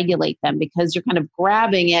helps regulate them because you're kind of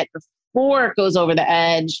grabbing it before it goes over the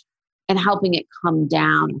edge and helping it come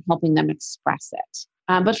down and helping them express it.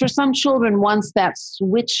 But for some children, once that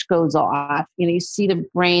switch goes off, you see the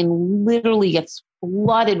brain literally gets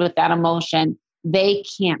flooded with that emotion. They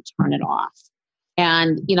can't turn it off.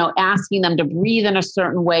 And, asking them to breathe in a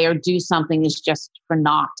certain way or do something is just for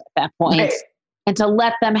naught at that point. Right. And to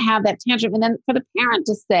let them have that tantrum. And then for the parent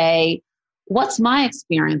to say, what's my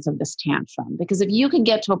experience of this tantrum? Because if you can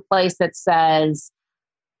get to a place that says,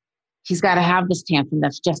 he's got to have this tantrum,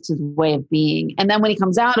 that's just his way of being. And then when he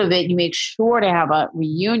comes out of it, you make sure to have a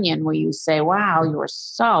reunion where you say, wow, you were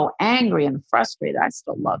so angry and frustrated. I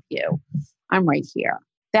still love you. I'm right here.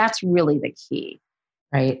 That's really the key.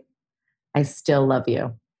 Right. I still love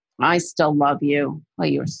you. I still love you. Well,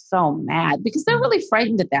 you're so mad because they're really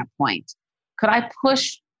frightened at that point. Could I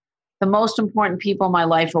push the most important people in my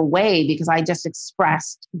life away because I just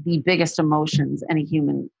expressed the biggest emotions any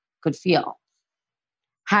human could feel?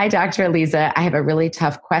 Hi, Dr. Aliza. I have a really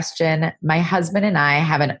tough question. My husband and I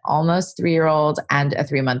have an almost 3-year-old and a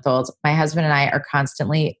 3-month-old. My husband and I are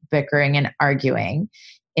constantly bickering and arguing,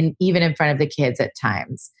 even in front of the kids at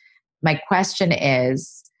times. My question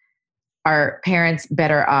is, are parents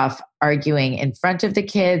better off arguing in front of the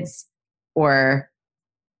kids or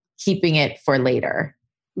keeping it for later?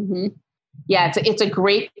 Mm-hmm. Yeah, it's a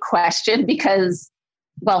great question because,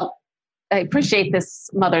 well, I appreciate this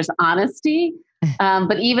mother's honesty.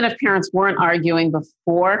 But even if parents weren't arguing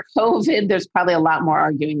before COVID, there's probably a lot more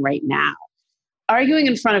arguing right now. Arguing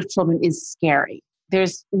in front of children is scary.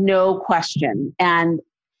 There's no question. And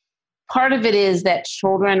part of it is that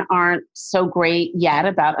children aren't so great yet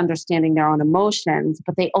about understanding their own emotions,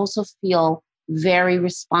 but they also feel very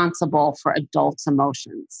responsible for adults'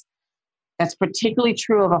 emotions. That's particularly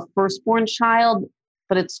true of a firstborn child,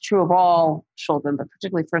 but it's true of all children, but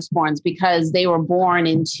particularly firstborns, because they were born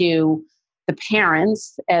into the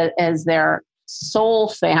parents as their sole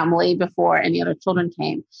family before any other children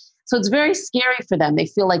came. So it's very scary for them. They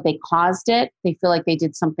feel like they caused it. They feel like they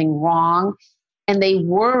did something wrong. And they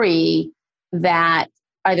worry that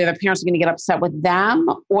either the parents are going to get upset with them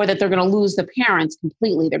or that they're going to lose the parents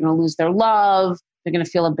completely. They're going to lose their love. They're going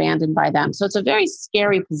to feel abandoned by them. So it's a very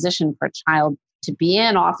scary position for a child to be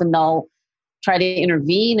in. Often they'll try to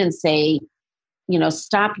intervene and say,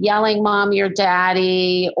 stop yelling, mommy or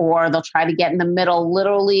daddy, or they'll try to get in the middle,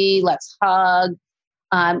 literally, let's hug.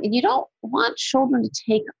 And you don't want children to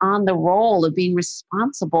take on the role of being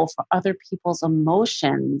responsible for other people's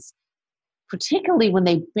emotions, particularly when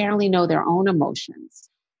they barely know their own emotions.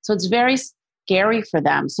 So it's very scary for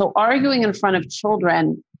them. So arguing in front of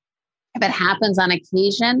children, if it happens on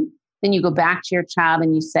occasion, then you go back to your child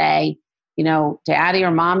and you say, daddy or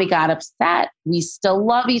mommy got upset. We still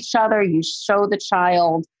love each other. You show the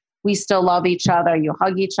child, we still love each other. You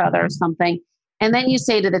hug each other or something. And then you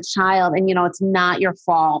say to the child, and it's not your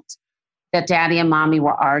fault that daddy and mommy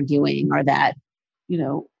were arguing or that,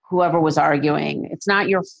 whoever was arguing. It's not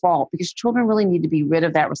your fault because children really need to be rid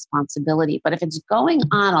of that responsibility. But if it's going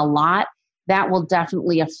on a lot, that will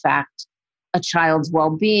definitely affect a child's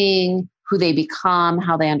well-being, who they become,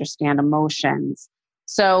 how they understand emotions.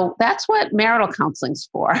 So that's what marital counseling's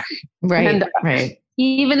for. Right, and, right.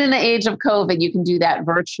 Even in the age of COVID, you can do that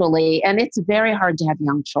virtually. And it's very hard to have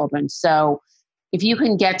young children. So if you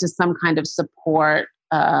can get to some kind of support,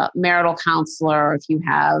 marital counselor, if you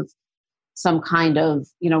have some kind of,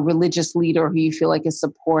 religious leader who you feel like is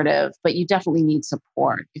supportive, but you definitely need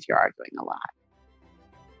support if you're arguing a lot.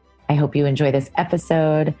 I hope you enjoy this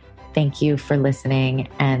episode. Thank you for listening.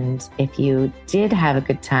 And if you did have a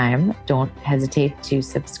good time, don't hesitate to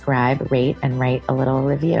subscribe, rate, and write a little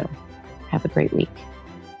review. Have a great week.